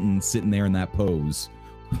Clinton sitting there in that pose,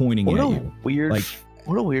 pointing What at a you. weird, Like,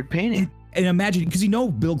 what a weird painting. and imagine, because you know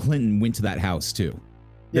Bill Clinton went to that house too.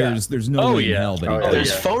 Yeah. There's no Oh, way in yeah. hell that he Oh, did.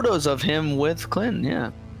 There's photos of him with Clinton.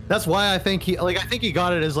 Yeah. That's why I think he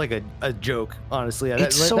got it as like a joke. Honestly,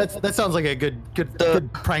 It's so- that sounds like a good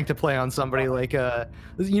prank to play on somebody. Like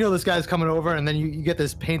this guy's coming over, and then you get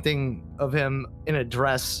this painting of him in a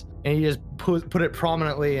dress, and you just put it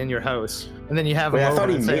prominently in your house, and then you have Wait, him I over thought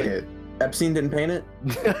he and made say- it. Epstein didn't paint it?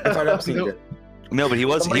 I thought Epstein Nope. did. No, but he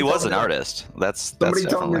was Somebody told an me that. artist. That's Somebody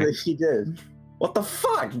told me definitely. that he did. What the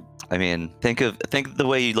fuck? I mean, think of the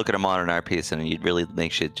way you look at a modern art piece, and it really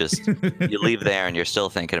makes you just you leave there and you're still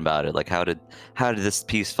thinking about it. Like, how did this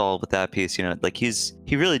piece fall with that piece? You know, like he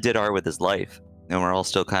really did art with his life, and we're all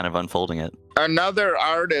still kind of unfolding it. Another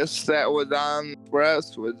artist that was on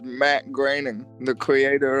press was Matt Groening, the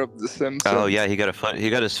creator of The Simpsons. Oh yeah, he got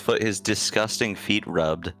his disgusting feet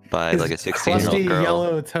rubbed by His like a 16-year-old crusty girl.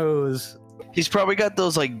 yellow toes. He's probably got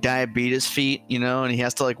those like diabetes feet, you know, and he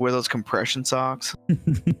has to like wear those compression socks.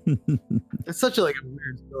 It's such a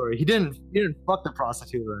weird story. He didn't fuck the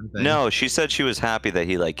prostitute or anything. No, she said she was happy that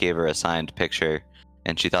he like gave her a signed picture,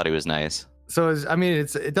 and she thought he was nice. So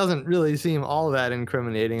it doesn't really seem all that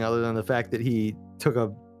incriminating, other than the fact that he took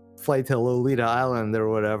a flight to Lolita Island or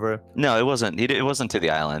whatever. No, it wasn't. It wasn't to the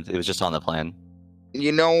island. It was just on the plane.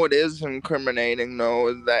 You know what is incriminating though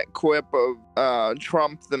is that quip of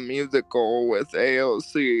Trump the musical with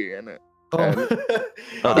AOC in it. Oh, Oh, He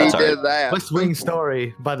that's all right. did that. West Wing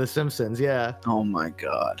Story by The Simpsons. Yeah, Oh my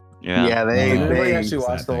god. Yeah. Yeah, Did they anybody actually that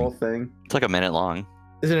watch the thing. whole thing? It's like a minute long.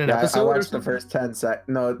 is it an Yeah, I episode? or watched the something? first 10 seconds.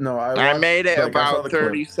 No, I watched, made it like, I saw about the clip.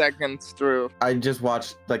 30 seconds through. I just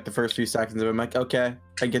watched like the first few seconds of it. I'm like, okay,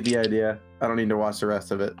 I get the idea. I don't need to watch the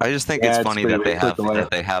rest of it. I just think Yeah, it's it's funny pretty that weird.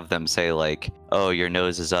 they have them say like, "Oh, your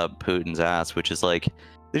nose is up Putin's ass," which is like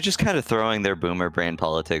they're just kind of throwing their boomer brain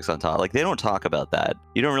politics on top. Like they don't talk about that.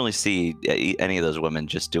 You don't really see any of those women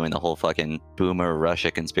just doing the whole fucking boomer Russia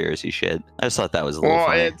conspiracy shit. I just thought that was a little Well,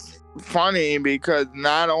 funny. it's funny because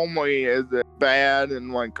not only is it bad in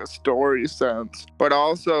like a story sense, but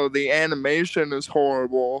also the animation is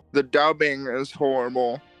horrible, the dubbing is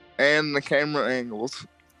horrible, and the camera angles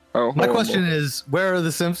are My horrible. question is, where are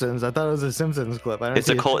the Simpsons? I thought it was a Simpsons clip. I didn't It's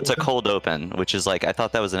see it's a cold open, which is like I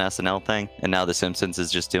thought that was an SNL thing, and now The Simpsons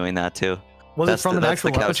is just doing that too. Was that's it from the- an that's the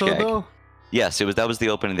actual couch episode gag. though? Yes, it was. That was the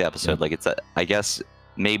opening of the episode. Like it's I guess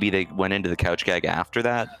maybe they went into the couch gag after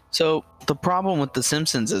that. So the problem with The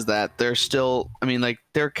Simpsons is that they're still, I mean, like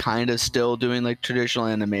they're kind of still doing like traditional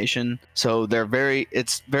animation. So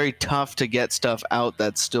it's very tough to get stuff out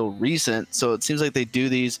that's still recent. So it seems like they do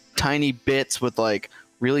these tiny bits with like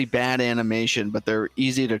really bad animation, but they're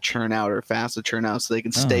easy to churn out or fast to churn out so they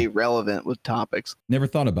can stay relevant with topics. Never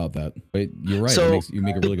thought about that, but you're right. So you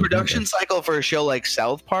make a really the good production point cycle for a show like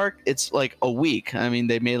South Park, it's like a week. I mean,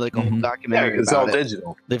 they made like a whole Mhm. documentary it's all about it.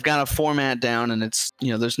 digital. They've got a format down, and it's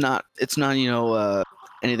it's not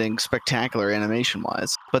anything spectacular animation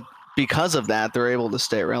wise, but because of that, they're able to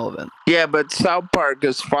stay relevant. Yeah, but South Park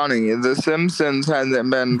is funny. The Simpsons hasn't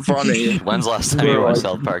been funny. When's the last time you for watched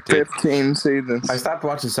like South Park, dude? 15 seasons. I stopped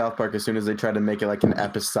watching South Park as soon as they tried to make it like an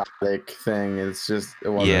episodic thing. It's just it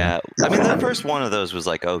wasn't. Yeah, I mean the first one of those was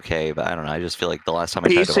like okay, but I don't know. I just feel like the last time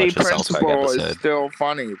I tried to PC watch a South Park Principal is episode, still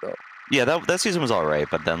funny though. yeah, that season was all right,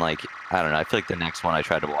 but then like I don't know. I feel like the next one I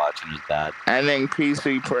tried to watch and it was bad. I think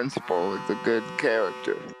PC Principal is a good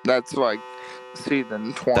character. That's like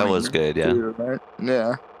season 20. That was good, yeah. Right?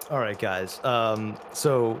 Yeah. All right, guys.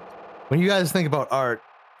 So when you guys think about art,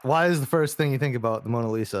 why is the first thing you think about the Mona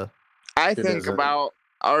Lisa? I It think isn't. about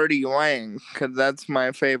Artie Lang, because that's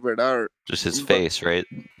my favorite art. Just his face, right?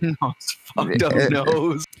 No, it's fucked up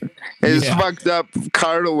nose. His Yeah. fucked up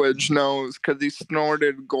cartilage nose, because he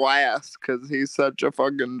snorted glass, because he's such a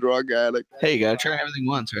fucking drug addict. Hey, you gotta try everything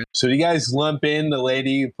once, right? So do you guys lump in the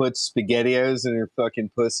lady who puts SpaghettiOs in her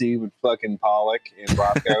fucking pussy with fucking Pollock and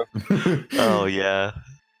Rocco? Oh yeah.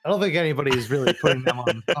 I don't think anybody's really putting them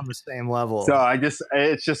on the same level. So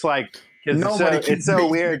it's just like, because Nobody it's so can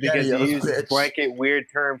make weird because you SpaghettiOs, use this bitch. blanket weird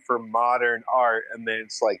term for modern art, and then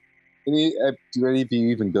it's like, do any of you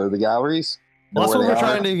even go to the galleries? Well, that's Know what where we're they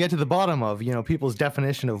trying are? to get to the bottom of, people's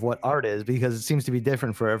definition of what art is, because it seems to be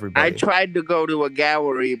different for everybody. I tried to go to a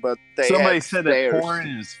gallery, but they Somebody had said stairs. that porn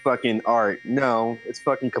is fucking art. No, it's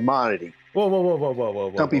fucking commodity. Whoa, whoa, whoa, whoa, whoa, whoa,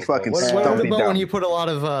 whoa! Don't be whoa, fucking What don't be about dumb. when you put a lot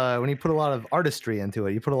of artistry into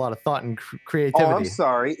it? You put a lot of thought and creativity. Oh, I'm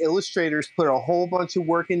sorry. Illustrators put a whole bunch of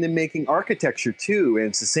work into making architecture too, and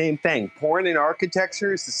it's the same thing. Porn and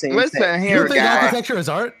architecture is the same Listen thing. You here, don't think guy. architecture is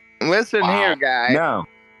art? Listen here, guy. No.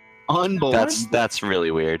 Unbelievable. That's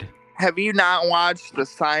really weird. Have you not watched the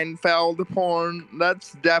Seinfeld porn?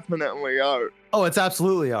 That's definitely art. Oh, it's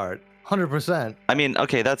absolutely art. 100%. I mean,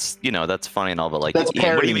 okay, that's that's funny and all, but like, That's what do you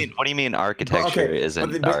parody. mean? What do you mean architecture Okay,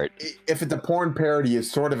 isn't but art? if it's a porn parody,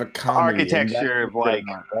 it's sort of a comedy. and Architecture that's of like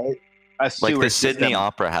right? a Like sewer the Sydney system.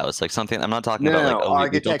 Opera House, like something. I'm not talking No, about like, no, oh, we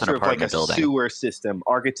built an architecture of like a apartment building. sewer system.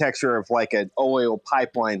 Architecture of like an oil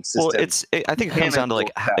pipeline system. Well, I think it comes down to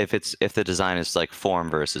like Mechanical if the design is like form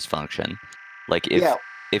versus function. Like if Yeah,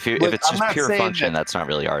 if but it's I'm just not pure saying function, that- that's not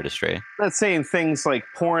really artistry. I'm not saying things like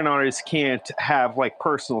porn artists can't have like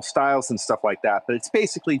personal styles and stuff like that, but it's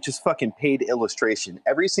basically just fucking paid illustration.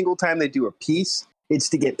 Every single time they do a piece, it's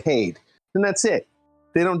to get paid, and that's it.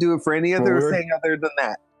 They don't do it for any other Forward. thing other than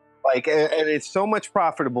that. Like, and it's so much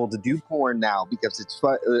profitable to do porn now because it's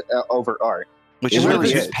over art. Which It is really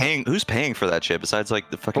really is. who's paying for that shit besides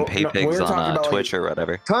like the fucking Well, pay no, pigs we're on talking about, Twitch or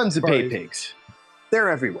whatever. Tons of Right. pay pigs. They're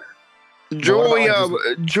everywhere.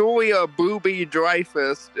 Julia Booby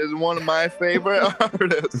Dreyfus is one of my favorite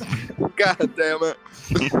artists. God damn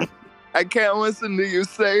it. I can't listen to you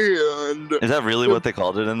say it. And Is that really what they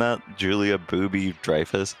called it in that? Julia Booby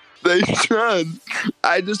Dreyfus? they should.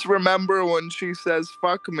 I just remember when she says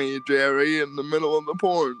 "fuck me, Jerry" in the middle of the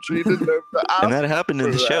porn. She deserved the And that Oscar happened in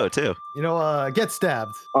for the that. show too. Get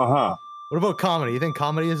stabbed. Uh-huh. What about comedy? You think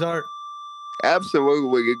comedy is art?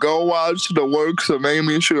 Absolutely. Go watch the works of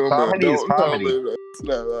Amy Schumer. Comedy is Don't tell comedy. me that's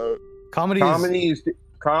not art. Comedy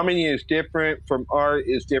Comedy is different from art,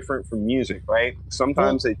 is different from music, right?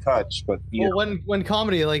 Sometimes they touch, but when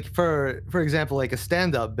comedy, like for example, like a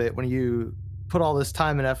stand-up bit, when you put all this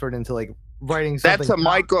time and effort into like writing something. That's a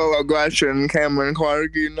microaggression, Cameron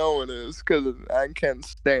Clarke. You know it is, because I can't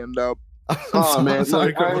stand up. Oh man, sorry,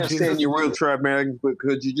 look, I Colonel understand Jesus. you're real trap man, but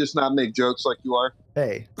could you just not make jokes like you are?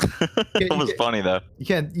 Hey, That was funny though. you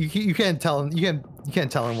can't tell him you can't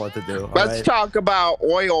tell him what to do. all Let's right? talk about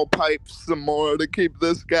oil pipes some more to keep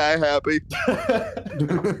this guy happy.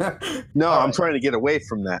 No, I'm trying to get away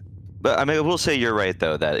from that. But I mean, I will say you're right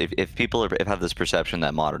though that if people have this perception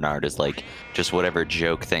that modern art is like just whatever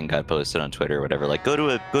joke thing got posted on Twitter or whatever, like go to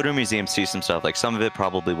a museum, see some stuff. Like some of it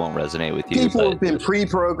probably won't resonate with you. People but have been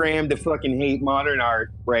pre-programmed to fucking hate modern art,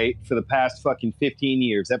 right, for the past fucking 15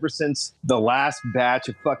 years. Ever since the last batch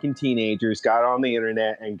of fucking teenagers got on the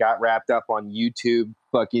internet and got wrapped up on YouTube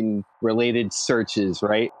fucking related searches,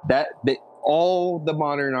 right? That all the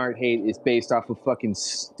modern art hate is based off of fucking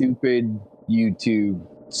stupid YouTube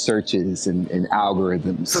searches and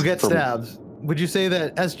algorithms. So get stabbed. Would you say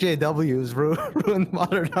that SJWs ruined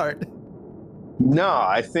modern art? No,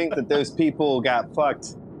 I think that those people got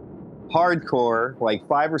fucked hardcore like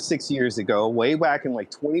 5 or 6 years ago, way back in like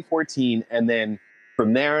 2014, and then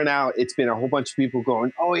from there on out, it's been a whole bunch of people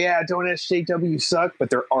going, "Oh yeah, don't SJWs suck?" But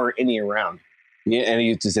there aren't any around.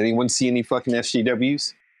 Yeah, does anyone see any fucking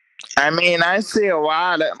SJWs? I mean, I see a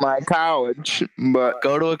lot at my college, but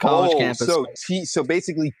Go to a college campus. So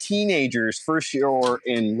basically, teenagers first year or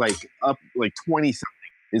in like up like 20 something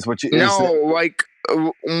is what you like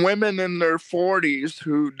women in their 40s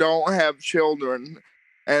who don't have children,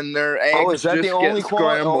 and their eggs is that just the only get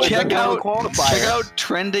scrambled. check out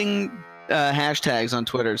trending hashtags on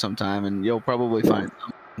Twitter sometime, and you'll probably find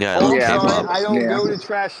them. yeah, I love Yeah. K-pop. I don't go to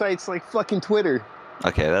trash sites like fucking Twitter.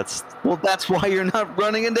 Okay, that's Well, that's why you're not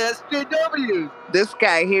running into SJW. This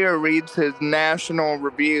guy here reads his National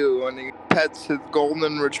Review, and he pets his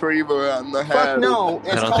golden retriever on the head. Fuck no,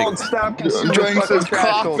 it's don't called think- Stop Consuming Drinks Fucking his Trash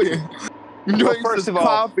coffee. Culture. Drinks first his of all-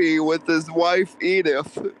 coffee with his wife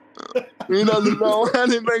Edith. He doesn't know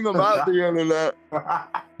anything about the internet.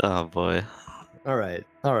 oh boy. All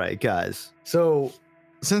right, guys. So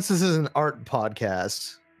since this is an art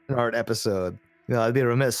podcast, an art episode, I'd be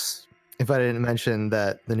remiss if I didn't mention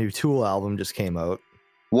that the new Tool album just came out.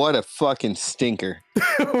 What a fucking stinker.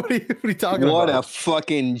 What are you talking about? What a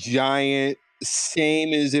fucking giant,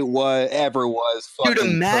 same as it ever was. Dude,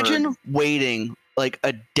 Fucking imagine turd. waiting like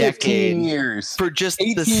a 15 decade years for just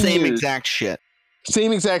the 18 same years. exact shit.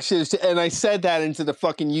 Same exact shit. And I said that into the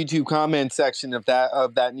fucking YouTube comment section of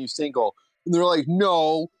that new single. And they're like,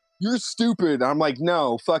 no, you're stupid. I'm like,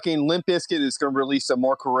 no, fucking Limp Bizkit is going to release a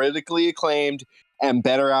more critically acclaimed and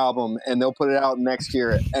better album, and they'll put it out next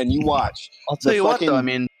year. And you watch. I'll tell you what, though. I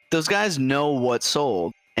mean, those guys know what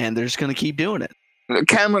sold, and they're just going to keep doing it.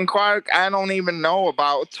 Cameron Clarke, I don't even know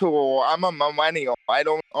about Tool. I'm a millennial. I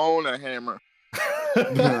don't own a hammer.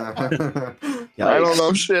 I don't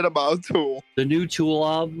know shit about Tool. The new Tool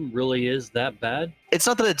album really is that bad? It's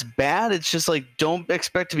not that it's bad. It's just like, don't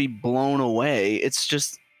expect to be blown away. It's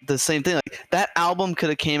just the same thing. Like, that album could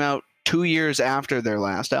have came out 2 years after their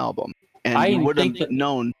last album, and you would have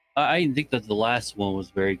known. I didn't think that the last one was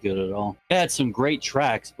very good at all. It had some great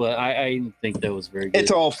tracks, but I didn't think that was very good.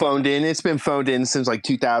 It's all phoned in. It's been phoned in since like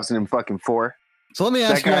 2004. So let me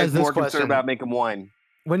ask you guys this more question. concerned about making wine.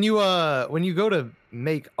 When you go to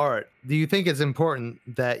make art, do you think it's important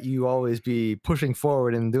that you always be pushing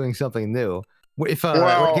forward and doing something new? If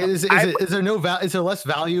is there less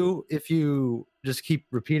value if you just keep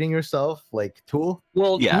repeating yourself like Tool?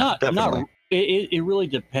 Well, Yeah, not. It really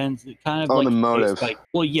depends. It kind of on like the motive.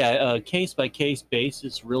 Case by case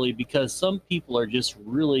basis, really, because some people are just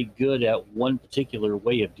really good at one particular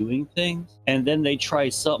way of doing things, and then they try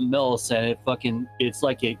something else, and it's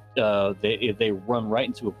like they run right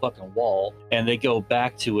into a fucking wall, and they go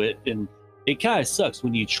back to it, and it kind of sucks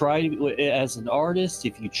when you try to, as an artist,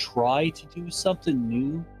 if you try to do something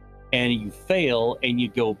new and you fail and you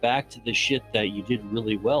go back to the shit that you did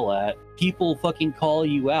really well at, people fucking call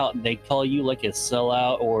you out, and they call you like a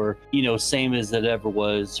sellout, or, same as it ever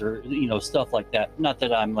was, or, stuff like that. Not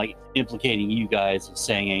that I'm like implicating you guys of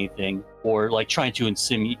saying anything or like trying to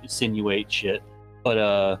insinuate shit, but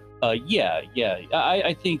I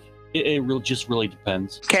think it just really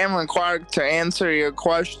depends. Cameron Clarke, to answer your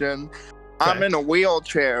question, I'm in a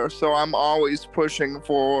wheelchair, so I'm always pushing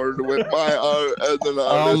forward with my art as an artist.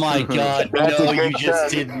 Oh my god, no, you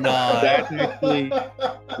just did not. That's actually,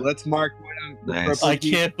 let's mark one out. Nice. I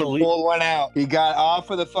can't believe. Pulled one out. He got off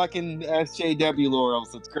of the fucking SJW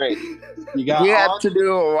laurels. That's great. We have to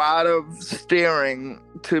do a lot of steering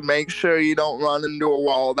to make sure you don't run into a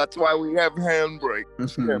wall. That's why we have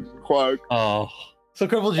handbrakes, Cameron Clarke. Oh. So,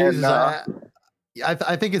 Cripple Jesus,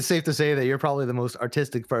 I think it's safe to say that you're probably the most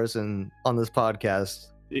artistic person on this podcast.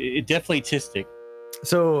 Definitely artistic.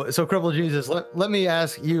 So Cripple Jesus, let me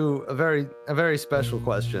ask you a very special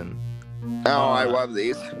question. Oh, I love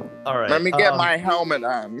these. All right. Let me get my helmet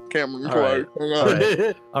on, Cameron Clarke.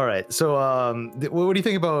 All right. So, what do you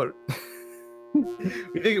think about?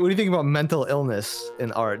 What do you think about mental illness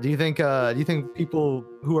in art? Do you think people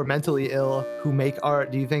who are mentally ill who make art,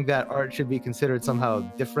 do you think that art should be considered somehow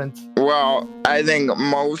different? Well, I think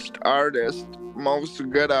most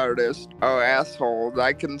good artists are assholes.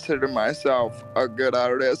 I consider myself a good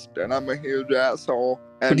artist, and I'm a huge asshole.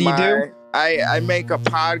 And what do you do? I make a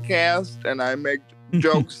podcast, and I make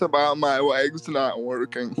jokes about my legs not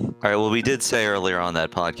working. All right. Well, we did say earlier on that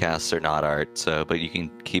podcasts are not art, but you can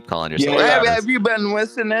keep calling yourself. Have you been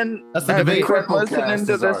listening? That's the have debate. you been listening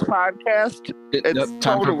to this podcast? It's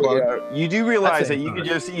totally art. You do realize that you could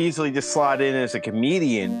just easily just slot in as a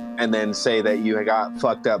comedian and then say that you got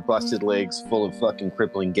fucked up, busted legs full of fucking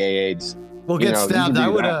crippling gay AIDS. Well, get stabbed.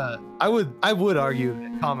 I would argue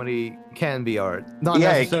that comedy can be art. Not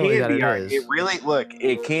necessarily that it is.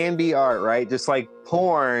 It can be art, right? Just like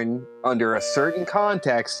porn under a certain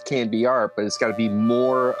context can be art, but it's got to be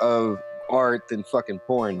more of art than fucking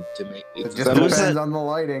porn to make it. It just depends on the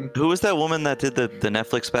lighting. Who was that woman that did the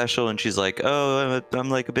Netflix special, and she's like, oh, I'm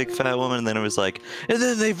like a big fat woman, and then it was like, and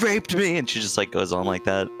then they raped me, and she just like goes on like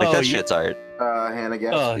that. Like that shit's art. Hannah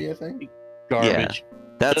Gatsby, I think. Garbage.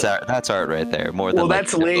 That's art right there. More than well, like,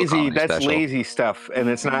 that's lazy. That's special. lazy stuff, and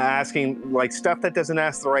it's not asking like stuff that doesn't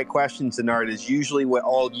ask the right questions in art is usually what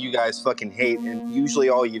all you guys fucking hate, and usually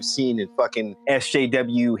all you've seen is fucking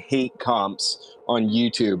SJW hate comps on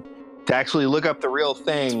YouTube. To actually look up the real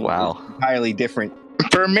thing, wow, is entirely different.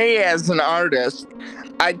 For me as an artist,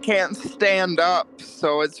 I can't stand up,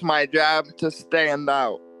 so it's my job to stand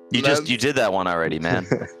out. You did that one already, man.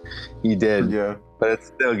 You did, yeah. But it's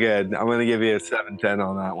still good. I'm gonna give you a 7/10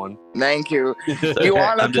 on that one. Thank you. You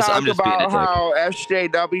want to talk about how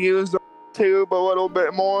SJWs are tube a little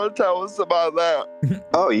bit more? Tell us about that.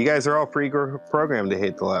 Oh, you guys are all pre-programmed to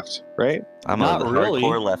hate the left, right? I'm Not a really.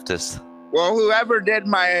 hardcore leftist. Well, whoever did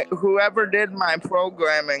my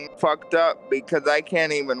programming fucked up because I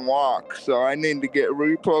can't even walk, so I need to get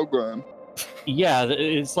reprogrammed. Yeah,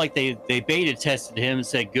 it's like they beta tested him and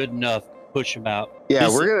said good enough, push him out. Yeah,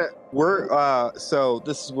 This-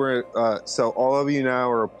 so all of you now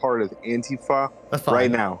are a part of Antifa That's fine.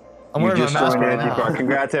 right now. I'm You wearing my just mask joined right Antifa. now.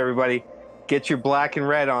 Congrats, everybody. Get your black and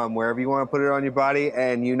red on wherever you want to put it on your body,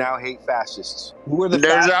 and you now hate fascists. Who are the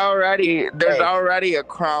There's fascists? already a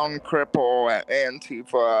crown cripple at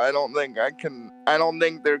Antifa. I don't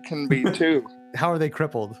think there can be two. How are they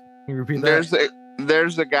crippled? Can you repeat that?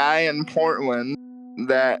 There's a guy in Portland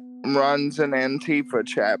that runs an Antifa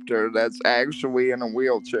chapter that's actually in a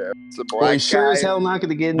wheelchair. It's a black Well, he's sure guy. as hell not going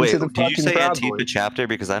to get Wait, into the did you fucking say Proud Antifa Boys. chapter?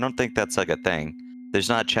 Because I don't think that's like a thing. There's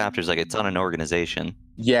not chapters, like it's on an organization.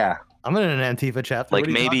 Yeah. I'm in an Antifa chapter. Like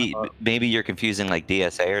What are you talking about? maybe you're confusing like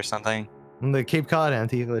DSA or something. I'm the Cape Cod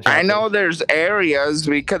Antifa chapter. I know there's areas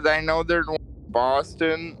because I know there's one in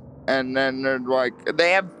Boston, and then there's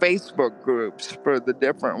they have Facebook groups for the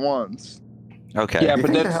different ones. Okay. Yeah, Do you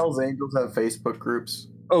but think the that's Hell's Angels have Facebook groups?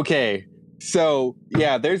 okay. So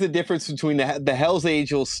yeah, there's a difference between the Hell's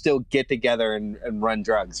Angels still get together and run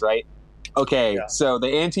drugs, right? Okay, Yeah. so the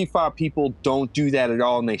Antifa people don't do that at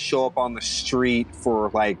all, and they show up on the street for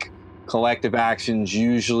like collective actions,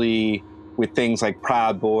 usually with things like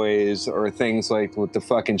Proud Boys or things like with the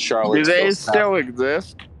fucking Do Charlottesville they stuff. still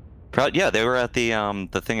exist? Yeah, they were at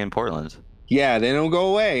the thing in Portland. Yeah, they don't go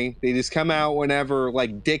away. They just come out whenever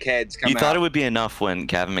like dickheads come You thought out. it would be enough when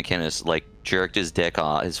Gavin McInnes like jerked his dick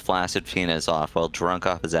off, his flaccid penis off while drunk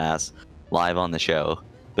off his ass live on the show.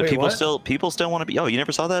 But Wait, people what? still want to be. Oh, you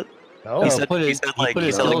never saw that? No. He Oh, said put he his- said he like put he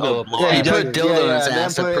his said like dildo oh, up blow his up He ass. this- put dildo in his and then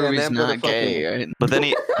ass to put- prove and he's then put a not gay, fucking- right?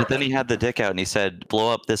 But then he had the dick out and he said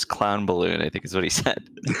blow up this clown balloon. I think is what he said.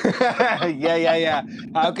 yeah.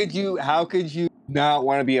 How could you not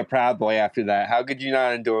want to be a Proud Boy after that? How could you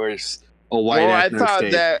not endorse a white Well,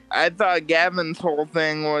 ethno I thought Gavin's whole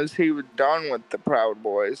thing was he was done with the Proud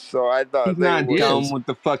Boys, so I thought He's they not were. done with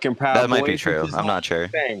the fucking Proud That might be Boys, true. which is I'm not the sure.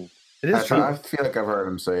 thing. It is true. I feel like I've heard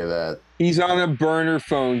him say that. He's on a burner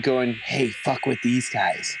phone going, "Hey, fuck with these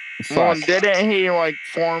guys." Well, Fuck. didn't he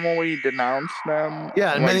formally denounce them?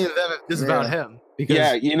 Yeah, and Like, many of them is about him. Because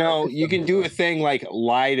Yeah, you can do a thing like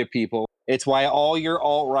lie to people. It's why all your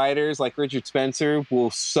alt-righters like Richard Spencer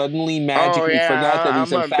will suddenly magically forget that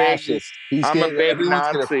he's I'm a fascist. I'm a big everyone's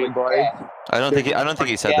gonna Nazi boy. forget. I don't think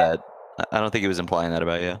he said Yeah. that. I don't think he was implying that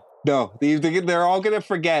about you. No, they're all going to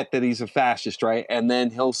forget that he's a fascist, right? And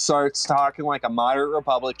then he'll start talking like a moderate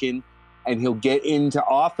Republican, and he'll get into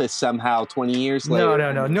office somehow 20 years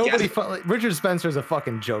later. No. Nobody. Richard Spencer's a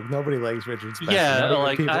fucking joke. Nobody likes Richard Spencer. Yeah, Not even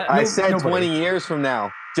like, people. I said nobody. 20 years from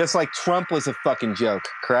now, just like Trump was a fucking joke,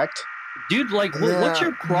 correct? Dude, like, Yeah. what's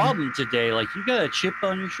your problem today? Like, you got a chip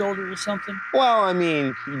on your shoulder or something? Well, I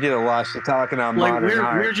mean, you did a lot of talking on Like, modern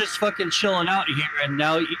art. we're just fucking chilling out here, and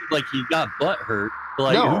now, you got butt hurt.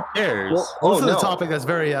 Like, No. who cares? Well, Also, no. the topic that's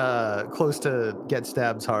very close to Get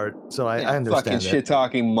Stab's heart. So I Fucking understand it. shit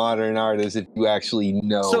talking modern art as if you actually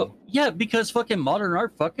know. So, yeah, because fucking modern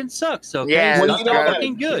art fucking sucks, okay? Yeah, it's well, not you know that.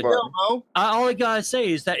 fucking good. No. All I gotta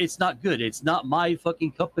say is that it's not good. It's not my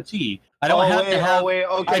fucking cup of tea. I don't have to have.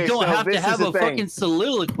 Okay, I don't so have to this have is a the thing. fucking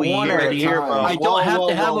soliloquy One at a ready. time. I don't have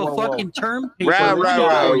to have a fucking term paper. Rabble. I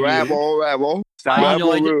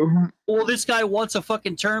know, Rabble. Well, this guy wants a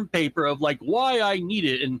fucking term paper of like why I need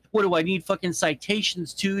it and what do I need fucking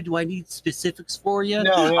citations to? Do I need specifics for you?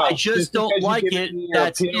 No. I just don't because you like give it. me your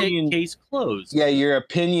That's opinion- it. Case closed. Yeah, your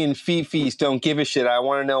opinion fifis don't give a shit. I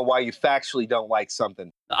want to know why you factually don't like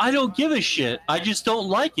something. I don't give a shit. I just don't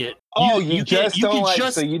like it. Oh, you just can don't like-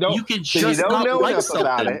 just, so you don't- You can so you just don't not know like enough something.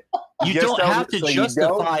 about it. You Just don't have to so you don't-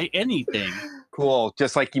 justify anything. Cool.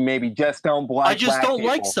 Just like you maybe just don't like. I just black don't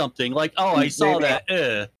like people. something. Like, oh, I saw Maybe-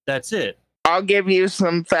 that. That's it. I'll give you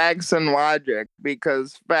some facts and logic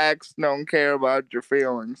because facts don't care about your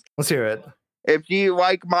feelings. Let's hear it. If you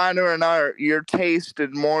like modern art, your taste is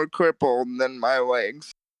more crippled than my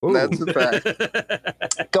legs. Ooh. That's a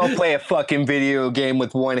fact. Go play a fucking video game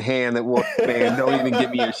with one hand that works, man. Don't even give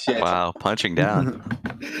me your shit. Wow, punching down.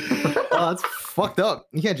 Oh, that's fucked up.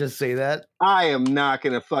 You can't just say that. I am not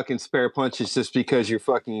gonna fucking spare punches just because you're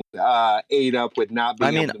fucking ate up with not being.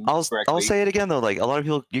 I mean, able to move I'll correctly. say it again though. Like a lot of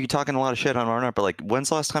people, you're talking a lot of shit on modern art, but like, when's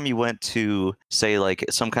the last time you went to say like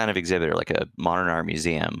some kind of exhibit or like a modern art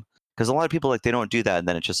museum? Because a lot of people like they don't do that, and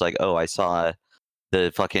then it's just like, oh, I saw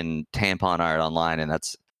the fucking tampon art online, and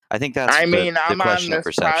that's. I think that's. I mean, the I'm on question of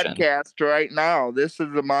this perception. podcast right now. This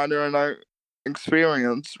is a modern art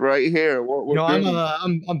experience right here. What You we're know,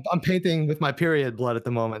 doing. I'm painting with my period blood at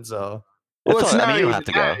the moment, so. Well, That's it's all- not I mean, you don't even have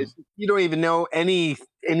to that. go. It's- You don't even know any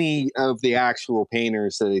of the actual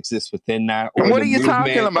painters that exist within that, or What the are you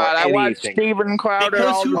talking movement, about? or I watch anything. Steven Crowder Because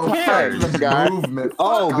all who the cares? time, guy. Movement.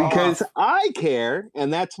 Oh, Fuck because off. I care,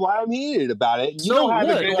 and that's why I'm heated about it. You So don't have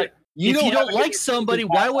what? a good. Like, You if don't you have don't a good like opinion somebody,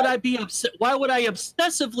 about why would that. I be upset? Why would I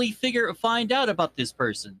obsessively find out about this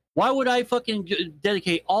person? Why would I fucking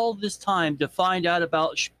dedicate all this time to find out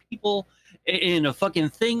about people in a fucking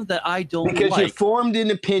thing that I don't Because you like? formed an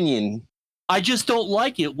opinion. I just don't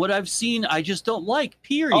like it. What I've seen, I just don't like.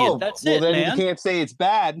 Period. Oh, That's well, it, then man. you can't say it's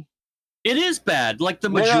bad. It is bad. Like the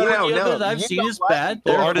No, majority no, of it I've you seen don't is like bad. it.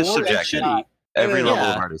 Well, Therefore, art is it's subjective. shitty. Every No, level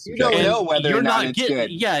yeah. of art is You don't subjective. know whether you're or not not it's getting,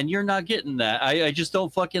 good. yeah, and you're not getting that. I just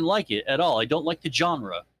don't fucking like it at all. I don't like the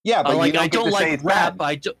genre. Yeah, but Like you I don't get don't to say like it's rap.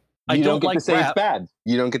 bad. I You don't don't get like to say it's rap. bad.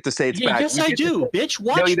 You don't get to say it's Yeah, bad. yes, You I get to do, say- bitch.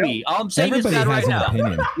 Watch you don't. me. I'm saying Everybody it's bad has right an now.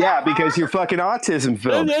 opinion. Yeah, because you're fucking autism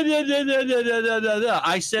film.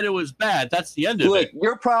 I said it was bad. That's the end of Look, it.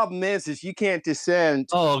 your problem is you can't dissent.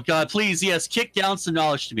 Oh God, please, yes, kick down some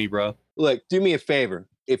knowledge to me, bro. Look, do me a favor.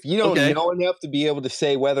 If you don't Okay. know enough to be able to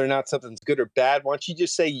say whether or not something's good or bad, why don't you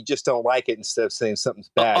just say you just don't like it instead of saying something's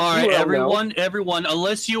bad? All You right, don't know. everyone,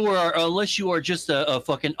 unless you are just a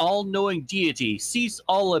fucking all-knowing deity, cease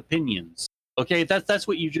all opinions. Okay, that's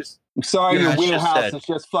what you just. I'm sorry Yeah, your it's just wheelhouse said. is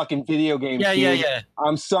just fucking video games, Yeah, dude. yeah.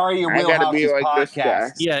 I'm sorry your I gotta wheelhouse be is like this guy.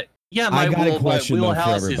 podcasts. Yeah, I got a question, though, for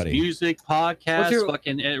wheelhouse is everybody. music, podcasts, your-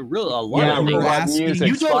 fucking real a lot Yeah, of We're things. asking- music.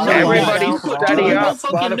 You don't know Everybody me. study You up. don't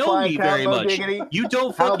fucking know Spotify me account, very no much. diggity. You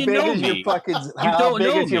don't How fucking big know is your me. fucking? You How don't big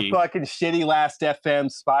know is your me. fucking shitty Last FM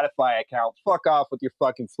Spotify account? Fuck off with your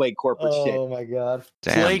fucking flake corporate shit. Oh my god.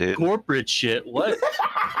 Damn, Flake dude. corporate shit. What?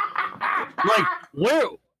 Like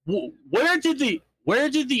where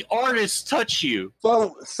did the artist touch you?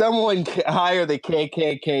 So someone hire the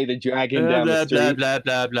KKK to drag him down the Blah street. blah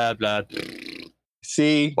blah blah blah.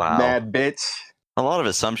 See, Wow. mad bitch. A lot of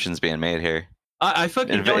assumptions being made here. I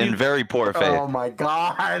fucking In, don't in even. very poor faith. Oh my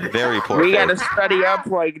god. Very poor We faith. gotta study up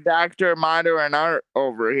like Dr. Modern Art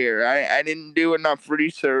over here. I didn't do enough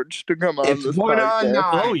research to come on It's this one on podcast.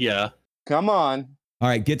 nine. Oh yeah. Come on. All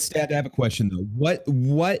right, get stat. I have a question though. What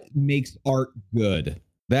makes art good?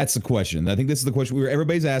 That's the question. I think this is the question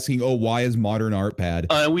everybody's asking. Oh, why is modern art bad?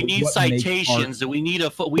 We need What makes citations, and we need a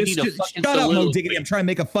Just fucking shut up, Mo soliloquy. Diggity. I'm trying to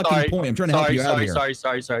make a fucking Sorry, point. I'm trying to help you out here.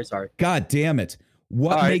 Sorry. God damn it!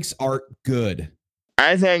 What All right. makes art good?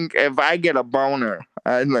 I think if I get a boner,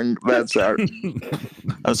 I think that's art.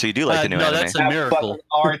 Oh, so you do like the new no, anime? that's a That miracle. fucking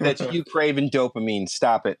art that's you craving dopamine.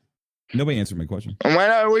 Stop it. Nobody answered my question. When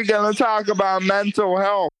are we gonna talk about mental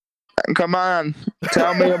health? Come on,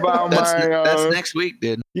 tell me about my. That's next week,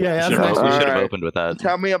 dude. Yeah, that's we next should week. have Alright. opened with that.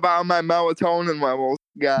 Tell me about my melatonin levels,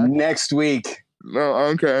 guy. Next week. No,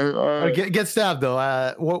 okay. All right. Get stabbed though.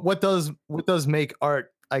 What does make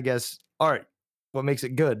art? I guess art. What makes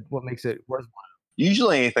it good? What makes it worthwhile?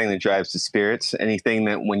 Usually anything that drives the spirits, anything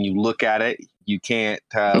that when you look at it, you can't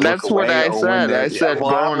That's look what away. I or when said. the- I said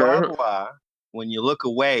blah, blah, boner. blah. When you look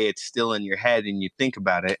away, it's still in your head and you think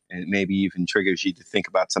about it, and it maybe even triggers you to think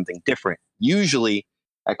about something different. Usually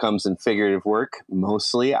that comes in figurative work.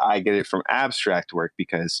 Mostly I get it from abstract work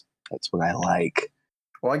because that's what I like.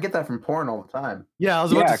 Well, I get that from porn all the time. Yeah, I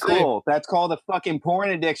was about Yeah, to say. cool. That's called a fucking porn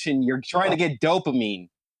addiction. You're trying to get dopamine.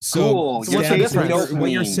 So, Cool. So what's the Stats, difference? what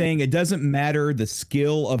you're Dopamine. saying, it doesn't matter the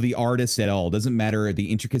skill of the artist at all. It doesn't matter the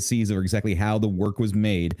intricacies of exactly how the work was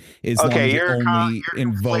made. As long Okay, as it you're only you're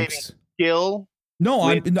invokes. Skill. No,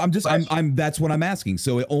 with I'm that's what I'm asking.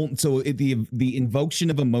 So the invocation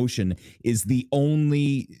of emotion is the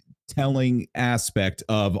only telling aspect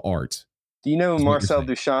of art. Do you know who That's what you're Marcel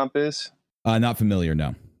saying. Duchamp is? Not familiar,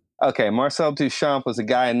 no. Okay, Marcel Duchamp was a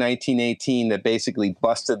guy in 1918 that basically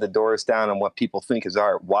busted the doors down on what people think is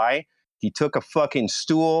art. Why? He took a fucking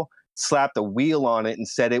stool, slapped a wheel on it, and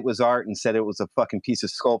said it was art, and said it was a fucking piece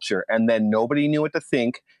of sculpture. And then nobody knew what to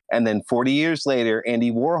think. And then 40 years later,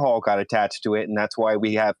 Andy Warhol got attached to it, and that's why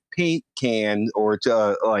we have paint can or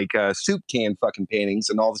soup can fucking paintings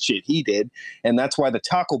and all the shit he did. And that's why the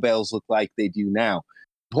Taco Bells look like they do now.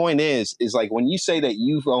 Point is like when you say that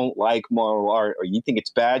you don't like moral art or you think it's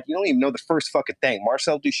bad, you don't even know the first fucking thing.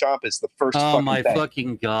 Marcel Duchamp is the first Oh fucking my thing.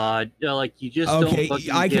 fucking god! Like you just Okay, don't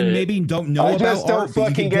fucking I get can it. maybe don't know I about just don't art, but you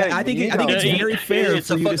fucking can get it. I think You I think know. it's very fair It's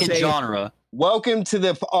for a you to fucking say. genre. Welcome to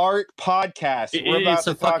the art podcast. We're about It's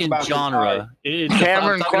a to talk fucking about the art. genre. I'm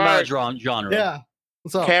Cameron talking about a Clarke. genre. Yeah.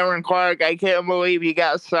 What's up? Cameron Clarke, I can't believe you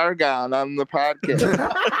got Sargon on the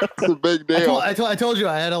podcast. It's a big deal. I told you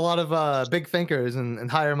I had a lot of big thinkers and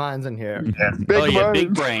higher minds in here. Big Oh yeah, brains.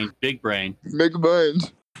 big brain, big brain. Big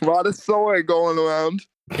brains. A lot of soy going around.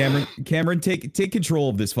 Cameron, take control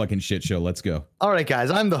of this fucking shit show. Let's go. All right, guys,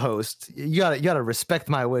 I'm the host. You gotta respect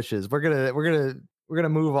my wishes. We're gonna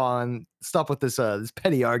move on. Stop with this this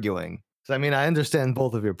petty arguing. So I mean, I understand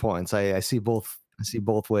both of your points. I see both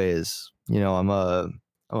ways. You know, I'm a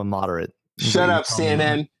moderate. Shut up,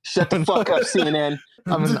 CNN. Shut the fuck up, CNN.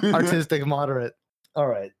 I'm an artistic moderate. All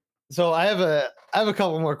right. So I have a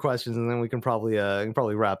couple more questions, and then we can probably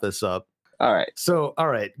wrap this up. All right. So all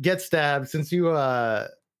right, Get Stabbed. Since you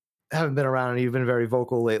haven't been around and you've been very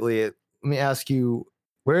vocal lately, let me ask you,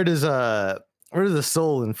 where does the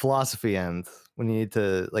soul and philosophy end when you need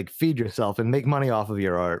to like feed yourself and make money off of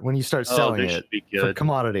your art? When you start selling it for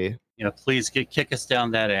commodity? You know, please kick us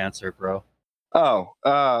down that answer, bro.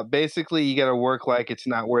 Basically, you got to work like it's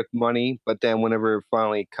not worth money, but then whenever it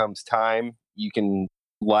finally comes time, you can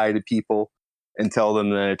lie to people and tell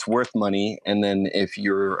them that it's worth money. And then if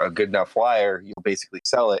you're a good enough liar, you'll basically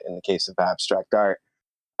sell it in the case of abstract art.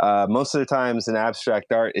 Most of the times in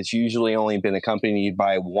abstract art, it's usually only been accompanied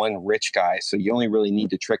by one rich guy. So you only really need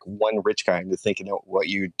to trick one rich guy into thinking that what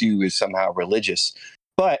you do is somehow religious.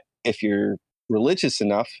 But if you're religious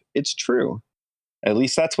enough, it's true. At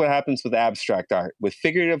least that's what happens with abstract art. With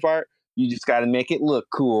figurative art, you just got to make it look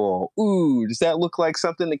cool. Ooh, does that look like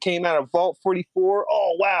something that came out of Vault 44?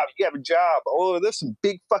 Oh, wow, you have a job. Oh, there's some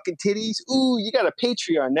big fucking titties. Ooh, you got a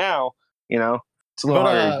Patreon now. You know, it's a little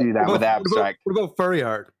harder to do that with abstract. What about furry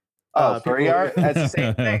art? Furry art? That's the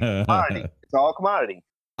same thing. Commodity. It's all commodity.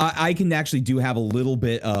 I can actually do have a little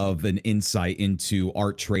bit of an insight into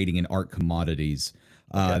art trading and art commodities.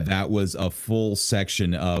 That was a full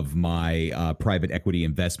section of my private equity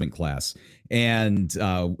investment class, and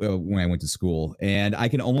when I went to school, and I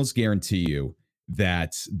can almost guarantee you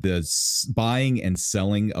that the buying and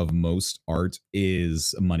selling of most art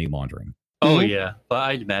is money laundering. Oh yeah, but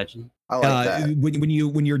I'd imagine. I like that.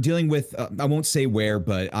 When you're dealing with, I won't say where,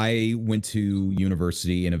 but I went to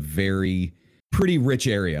university in a very pretty rich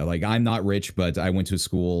area. Like, I'm not rich, but I went to a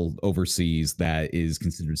school overseas that is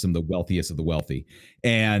considered some of the wealthiest of the wealthy,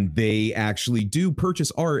 and they actually do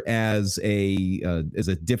purchase art as a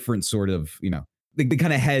different sort of, you know, they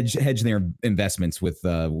kind of hedge their investments with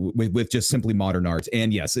just simply modern art.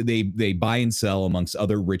 And yes, they buy and sell amongst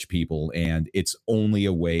other rich people, and it's only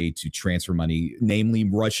a way to transfer money, namely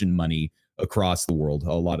Russian money, across the world.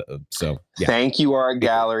 A lot of yeah. Thank you, art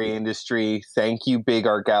gallery industry. Thank you, big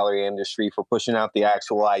art gallery industry, for pushing out the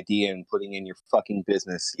actual idea and putting in your fucking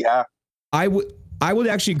business. Yeah. I would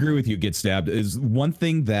actually agree with you. Get Stabbed is one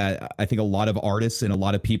thing that I think a lot of artists and a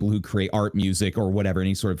lot of people who create art, music, or whatever,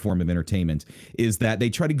 any sort of form of entertainment, is that they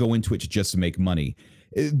try to go into it just to make money.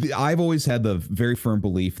 I've always had the very firm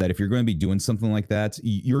belief that if you're going to be doing something like that,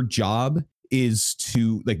 your job is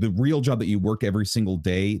to, like, the real job that you work every single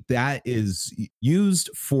day, that is used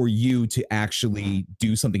for you to actually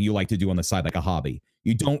do something you like to do on the side, like a hobby.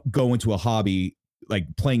 You don't go into a hobby like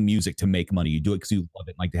playing music to make money. You do it because you love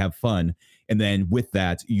it, like to have fun. And then with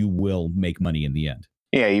that, you will make money in the end.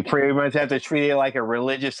 Yeah, you pretty much have to treat it like a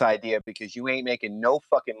religious idea, because you ain't making no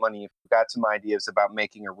fucking money if you've got some ideas about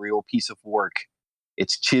making a real piece of work.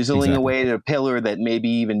 It's chiseling away at a pillar that maybe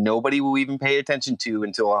even nobody will even pay attention to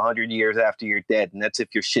until 100 years after you're dead. And that's if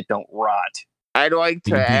your shit don't rot. I'd like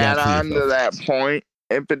to add on to that point.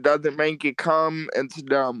 If it doesn't make you come, it's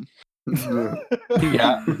dumb.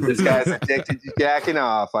 Yeah, this guy's addicted to jacking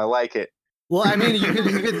off. I like it. Well, I mean,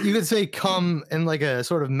 you could say come in like a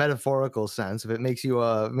sort of metaphorical sense. If it makes you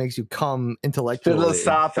come intellectually,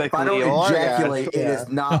 philosophically, if I don't ejaculate, it is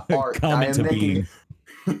not art.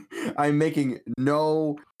 I'm making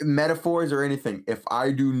no metaphors or anything. If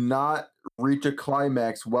I do not reach a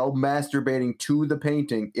climax while masturbating to the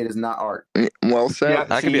painting, it is not art. Well said. Yeah,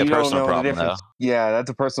 that could be a personal problem, though. Yeah,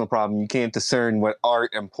 that's a personal problem. You can't discern what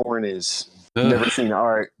art and porn is. Never seen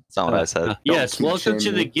art. That's not what I said. Yes, welcome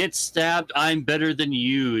to the Get Stabbed, I'm Better Than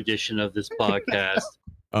You edition of this podcast.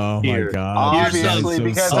 Oh my god! Obviously,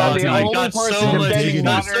 because I'm the only person defending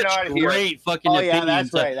modern art here. Great fucking opinions. Yeah,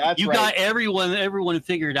 that's right. That's you got everyone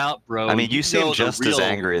figured out, bro. I mean, you seem just as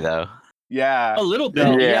angry, though. Yeah, a little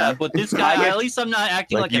bit. Yeah, but this guy, at least I'm not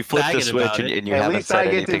acting like a you flipped the faggot switch about it. and you haven't said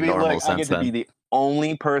anything normal since then. I get to be the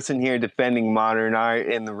only person here defending modern art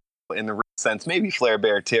in the real sense. Maybe Flair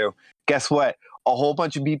Bear too. Guess what? A whole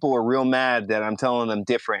bunch of people are real mad that I'm telling them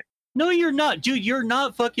different. No, you're not, dude. You're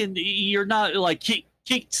not fucking. You're not like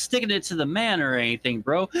keep sticking it to the man or anything,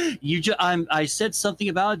 bro. I said something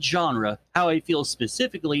about genre, how I feel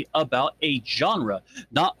specifically about a genre,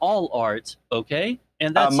 not all art, okay?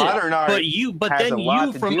 and that's modern it. art But has then a lot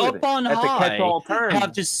you to from do with up on it. That's a high catch-all term.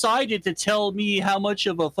 have decided to tell me how much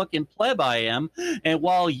of a fucking pleb I am, and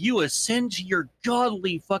while you ascend to your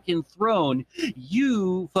godly fucking throne,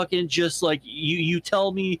 you fucking just like you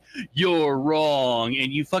tell me you're wrong,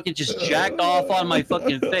 and you fucking just jack off on my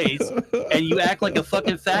fucking face, and you act like a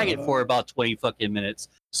fucking faggot for about 20 fucking minutes.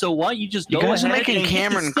 So why don't you just You go guys are ahead making and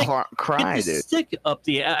Cameron cry, get the dude. stick up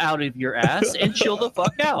the out of your ass and chill the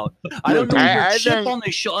fuck out. I don't know what your chip on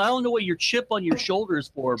the I don't know what your chip on your shoulders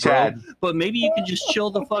for, bro. Chad. But maybe you can just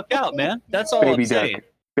chill the fuck out, man. That's all Baby I'm saying. duck.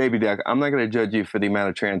 Baby duck. I'm not going to judge you for the amount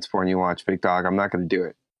of trans porn you watch, big dog. I'm not going to do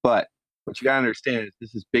it. But what you got to understand is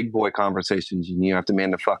this is big boy conversations, and you have to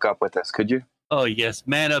man the fuck up with us. Could you? Oh yes,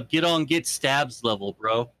 man up. Get stabs level,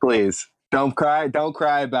 bro. Please don't cry. Don't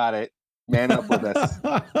cry about it. Man up with us.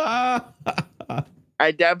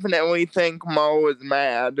 I definitely think Mo is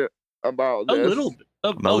mad about A this. little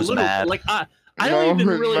bit. Mo's mad. Like I don't even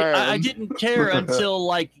Mo's really. I mad. didn't care until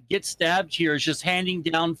like Get Stabbed here is just handing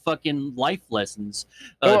down fucking life lessons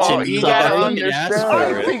Well, to me. you Like, gotta I fucking asked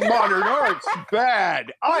understand. for I it. think modern art's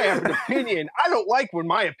bad. I have an opinion. I don't like when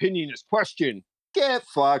my opinion is questioned. Get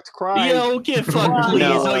fucked, cry. Yo, get fucked, please.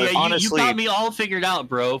 No, Oh yeah, honestly- you got me all figured out,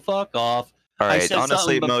 bro. Fuck off. All I right, said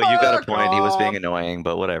honestly, something Mo, before- you got a Fuck point. He was being off. annoying,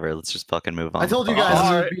 but whatever. Let's just fucking move on. I told you Fuck guys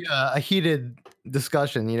off. this would be a heated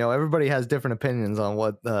discussion. You know, everybody has different opinions on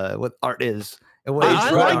what art is and what I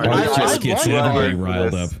is like- art. I It just gets like everybody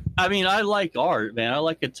art. riled up. I mean, I like art, man. I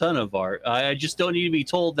like a ton of art. I just don't need to be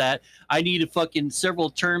told that I need a fucking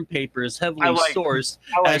several term papers heavily sourced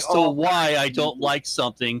as to why I don't like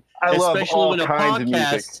something. I love especially all when a kinds of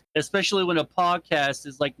music. especially when a podcast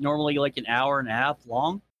is like normally like an hour and a half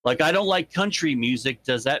long. Like I don't like country music.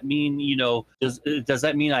 Does that mean does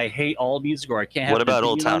that mean I hate all music or I can't have What an about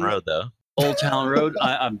Old opinion Town on it? Road, though? Old Town Road.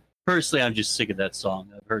 I'm personally I'm just sick of that song.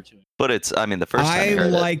 I've heard too. But it's, I mean, the first time I you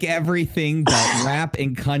heard like everything but rap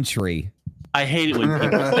and country. I hate it when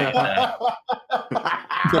people say that. it.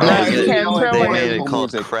 Can't Oh, tell they me- made it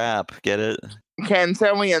called music. crap. Get it?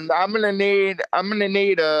 Cantillions, I'm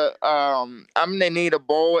gonna need a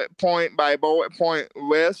bullet point by bullet point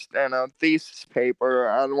list and a thesis paper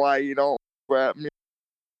on why you don't rap music.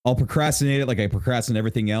 I'll procrastinate it like I procrastinate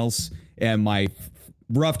everything else, and my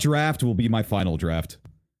rough draft will be my final draft.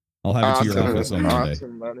 I'll have it to your office on Monday.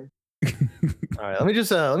 Awesome, buddy. All right, let me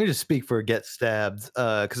just speak for Get Stabbed,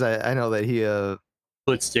 because I know that he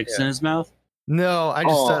Put sticks in his mouth. no, I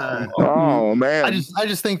just Oh man. I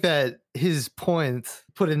just think that his point,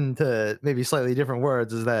 put into maybe slightly different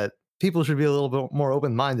words, is that people should be a little bit more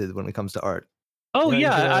open-minded when it comes to art. Oh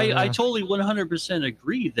Yeah, yeah, yeah, I totally 100%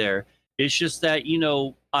 agree there. It's just that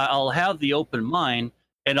I'll have the open mind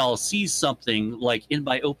and I'll see something like in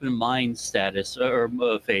my open mind status or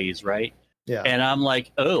phase, right? Yeah. And I'm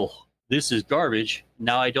like, oh, this is garbage.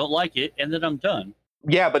 Now I don't like it, and then I'm done.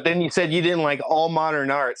 Yeah, but then you said you didn't like all modern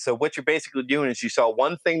art. So what you're basically doing is you saw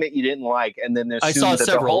one thing that you didn't like, and then I saw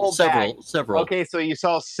several. Okay, so you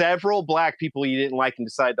saw several black people you didn't like and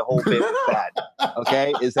decided the whole bit was bad.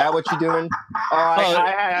 Okay, is that what you're doing? Oh,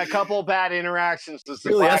 I had a couple bad interactions with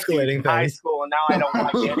some Really black escalating dudes in high things. school, and now I don't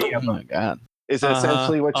like any Oh of them. my god. Is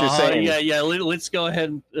essentially what you're saying? Yeah. Let's go ahead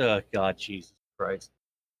and God, Jesus Christ.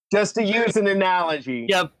 Just to use an analogy.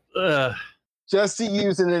 Yep. Just to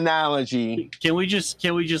use an analogy. Can we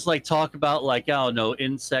just like talk about like I don't know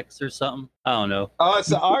insects or something? I don't know. Oh, it's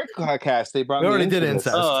the art podcast. They brought We me already into did this.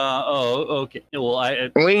 incest. Okay. Well,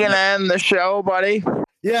 We gonna end the show, buddy?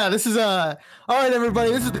 Yeah, this is all right,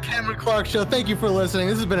 everybody. This is the Cameron Clarke Show. Thank you for listening.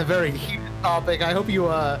 This has been a very heated topic. I hope you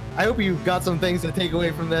got some things to take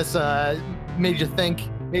away from this. Made you think,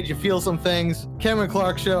 made you feel some things. Cameron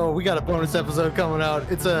Clarke Show. We got a bonus episode coming out.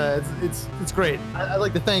 It's great. I'd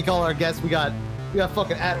like to thank all our guests. We got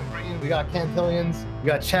fucking Adam Green. We got Cantillions. We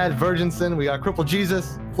got Chad Virginson. We got Cripple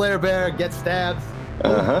Jesus. Flare Bear. Get Stabbed.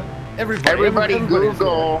 Everybody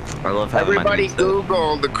Google. I love having my Everybody names there.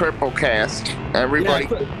 Google the Cripplecast. Everybody. Yeah,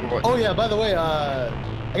 Google it. Oh yeah, by the way, I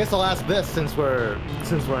guess I'll ask this since we're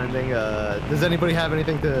ending. Does anybody have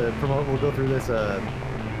anything to promote? We'll go through this.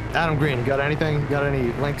 Adam Green, you got anything? Got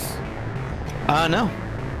any links? No.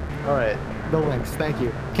 All right, no links. Thank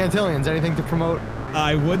you. Cantillions, anything to promote?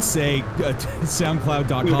 I would say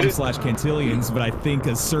soundcloud.com/cantillions, but I think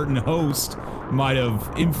a certain host might have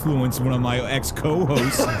influenced one of my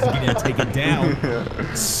ex-co-hosts. He's gonna take it down.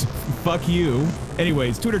 Fuck you.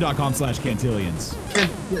 Anyways, twitter.com/cantillions.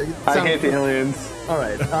 I hate the aliens. All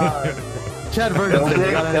right. Chad Virginson,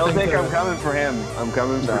 you got They'll anything think to- I'm coming for him. I'm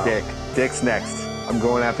coming for No. Dick. Dick's next. I'm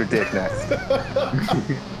going after Dick next.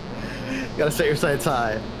 Gotta set your sights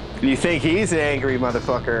high. You think he's an angry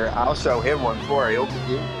motherfucker? I'll show him one for you.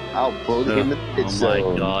 I'll pull him in the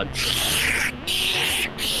Oh my god.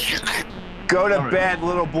 Go to bed,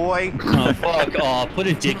 little boy. Oh, fuck off. Put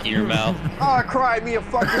a dick in your mouth. Oh, cry me a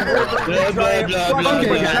fucking Blah, blah, blah, blah, Okay,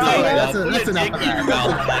 blah, guys, blah, that's blah. Put a enough dick of in your that.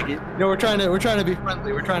 mouth, faggot. No, we're trying to be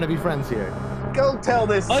friendly. We're trying to be friends here. Go tell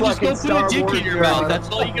this Oh, just fucking go put Star a dick Wars in your girl. mouth. That's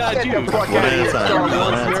all you gotta Get do. the fuck One out of at a here, time, Star one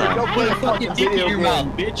Wars at a girl. time. Go Put play a a fucking fucking dick in video your game. mouth,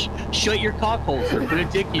 bitch. Shut your cock holster. Put a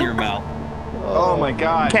dick in your mouth. Oh my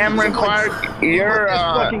god. Cameron Clarke, you're Put this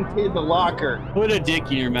fucking kid in the locker. Put a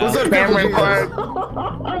dick in your What's mouth. up, Cameron Clarke.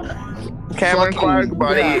 Cameron Fucking Clarke,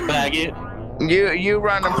 buddy. Faggot. You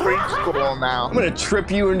run a preschool now. I'm gonna trip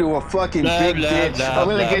you into a fucking Blah, big blah, ditch. blah, I'm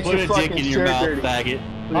gonna blah. get Put your a dick fucking in your shirt mouth, dirty. faggot.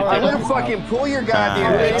 Put a I'm dick in gonna your fucking mouth. pull your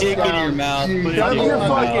goddamn Put a face dick in your down. mouth. Put a dick Shove in your your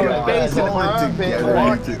fucking mouth. face in her face and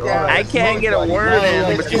walk you down. I can't get a word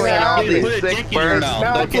in between all these Put a sick dick in your birds. mouth.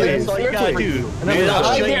 Now, Okay, please, that's all you gotta do. Enough Man, I'll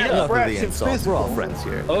I shut get you it. up. of Fresh the and insults. We're all friends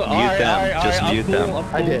here. Oh, all right, them. all right, all Just right, I'm mute cool, them. I'm I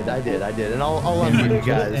cool. did, and I'll unmute you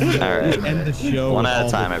guys. All right. End the show. One with at a all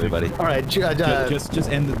time, the- everybody. All right, Just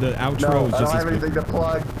end the outro. No, is I just don't as have quick. anything to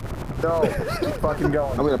plug. No, keep fucking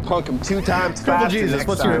going. I'm gonna punk him 2 times Triple faster Jesus, next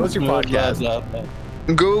what's time. your podcast? Blah, blah, blah.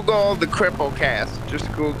 Google the Cripplecast.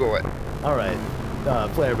 Just Google it. All right,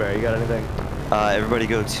 Player Bear, you got anything? Everybody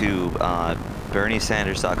go to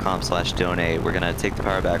berniesanders.com/donate. We're gonna take the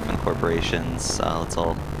power back from the corporations.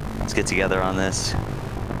 Let's get together on this.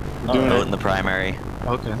 Vote in the primary.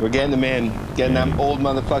 Okay. We're getting him in. Getting that old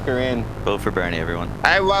motherfucker in. Vote for Bernie, everyone.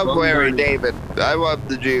 I love Larry David. I love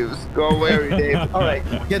the Jews. Go Larry David. All right,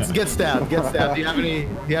 get stabbed. Do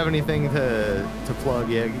you have anything to plug?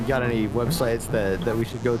 Yeah, you got any websites that we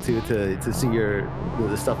should go to see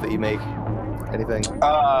the stuff that you make? Anything?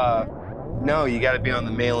 No, you gotta be on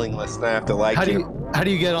the mailing list and I have to like How you. do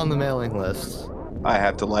you get on the mailing list? I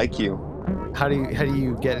have to like you. How do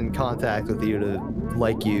you get in contact with you to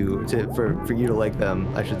like you for you to like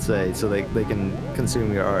them, I should say, so they can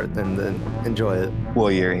consume your art and then enjoy it?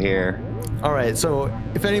 Well, you're here. All right, so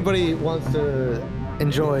if anybody wants to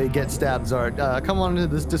enjoy Get Stabbed's art, come on to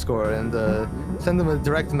this Discord and send them a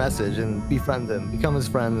direct message and befriend him, become his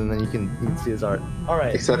friend, and then you can see his art. All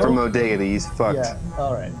right. Except for Mo Diggity, he's fucked. Yeah.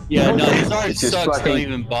 All right. Yeah, no, this art It's just sucks. fucking- Don't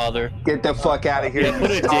even bother. Get the fuck out of here. Yeah, put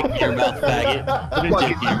a dick in your mouth, faggot. Put a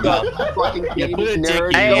dick in your mouth. Fucking Yeah, put a dick nerd.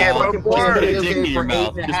 in Hey, your I'm mouth. bored. Just put a Video dick game in your for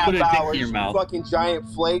mouth. 8.5 Just put a dick in hours, your mouth. Fucking giant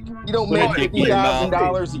flake. You don't Put a make dick in your mouth.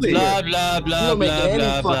 $50,000 a year. Blah blah You blah don't make blah any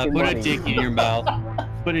blah blah. fucking Put a money. dick in your mouth.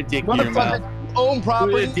 Put a dick in your mouth. Motherfucker, own Put a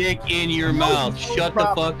property. dick in your You mouth. own Shut the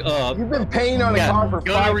property. fuck up. You've been paying on a car for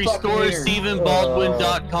Go 5 to fucking years.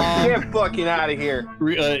 RestoreStephenBaldwin.com. Get fucking out of here.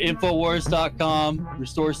 Infowars.com.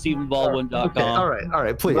 RestoreStephenBaldwin.com. All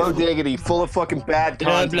right, please. Mo Diggity, full of fucking bad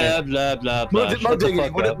Blah content. blah blah blah Mo, blah. Mo Shut the Diggity,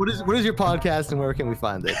 fuck up. what is your podcast and where can we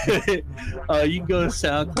find it? You can go to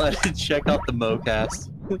SoundCloud and check out the MoCast.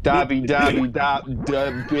 Dobby, bitch.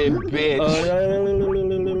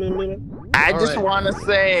 I All just right. want to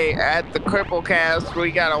say at the Cripplecast,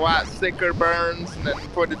 we got a lot sicker burns than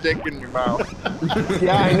put a dick in your mouth.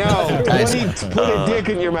 Yeah, I know. Nice. When he put a dick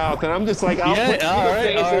in your mouth, and I'm just like, I'll Yeah, put all your right,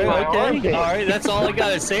 face all in my right, okay, armpit. all right. That's all I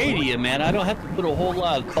gotta say to you, man. I don't have to put a whole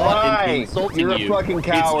lot of thought into Right. insulting You're a you. fucking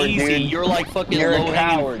coward, it's easy. dude. You're like fucking You're a low-hanging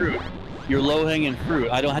coward. fruit. You're low-hanging fruit.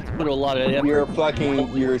 I don't have to put a lot of effort.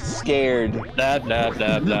 You're scared. Blah blah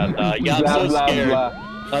blah blah blah. Yeah, I'm Blah, so blah, scared. blah.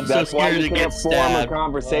 I'm That's so why scared you to can't get form a stabbed.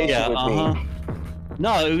 conversation Yeah, with uh-huh. me.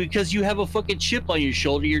 No, because you have a fucking chip on your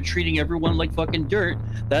shoulder. You're treating everyone like fucking dirt.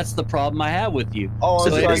 That's the problem I have with you. Oh, I'm So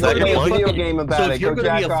sorry. if Go you're play a gonna be video fucking- game so about if it. you're Go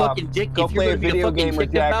gonna be a jack off. fucking dick, Go if you're play a gonna be a video fucking game or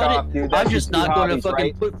dick jack about off, it, dude. I'm That's just your not two going to hobbies, fucking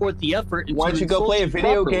right? put forth the effort. Why don't to you go play a insult you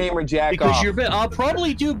video properly. game or jack Because off? you're. I'll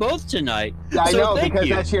probably do both tonight. I So know, thank because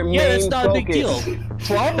you. that's your Yeah, that's main not a big deal. focus.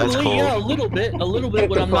 Probably, cool. yeah, a little bit Get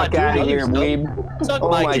when the I'm not fuck doing out of other here, stuff. weeb. Suck Oh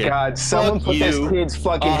my my dick. god, someone Fuck put this you. kid's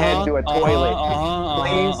fucking head to a toilet.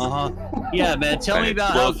 Please. Yeah, man. Tell me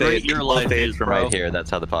about how great your life is, from bro. right here. That's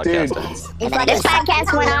how the podcast Dude. ends. This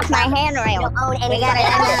podcast went off my handrail. We gotta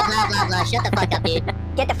Blah, blah, blah, blah. Shut the fuck up, dude.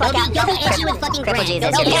 get the fuck out. Go be edgy with fucking Cripple Grant.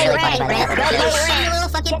 Jesus, Go be you're edgy really with funny, fucking Grant. Grant. Go Go play shit Grant. your little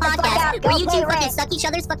fucking Get the fuck podcast out. Go where you play two fucking Grant. suck each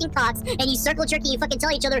other's fucking cocks and you circle jerk and you fucking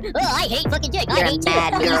tell each other, oh, I hate fucking dick. You're I a hate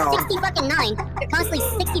bad too. girl. You're 60 fucking 9. You're constantly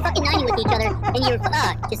 60 fucking 90 with each other and you're,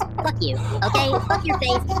 just fuck you, okay? Fuck your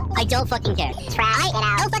face. I don't fucking care. Trash, get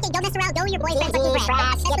out. Don't mess around. Go with your boyfriend fucking Grant.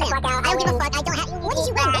 Trash, That's get the for fuck them. out. I don't give a fuck. I don't have. What did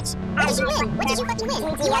you win, bitch? What did you win? What did you fucking win?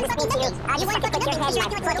 You won fucking nothing. You won fucking nothing because you're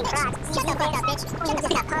acting like fucking bitch. Shut the fuck up, bitch. Shut the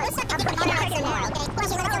fuck up. Let's suck up. I'm not tomorrow, okay? Plus,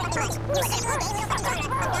 you're gonna go to the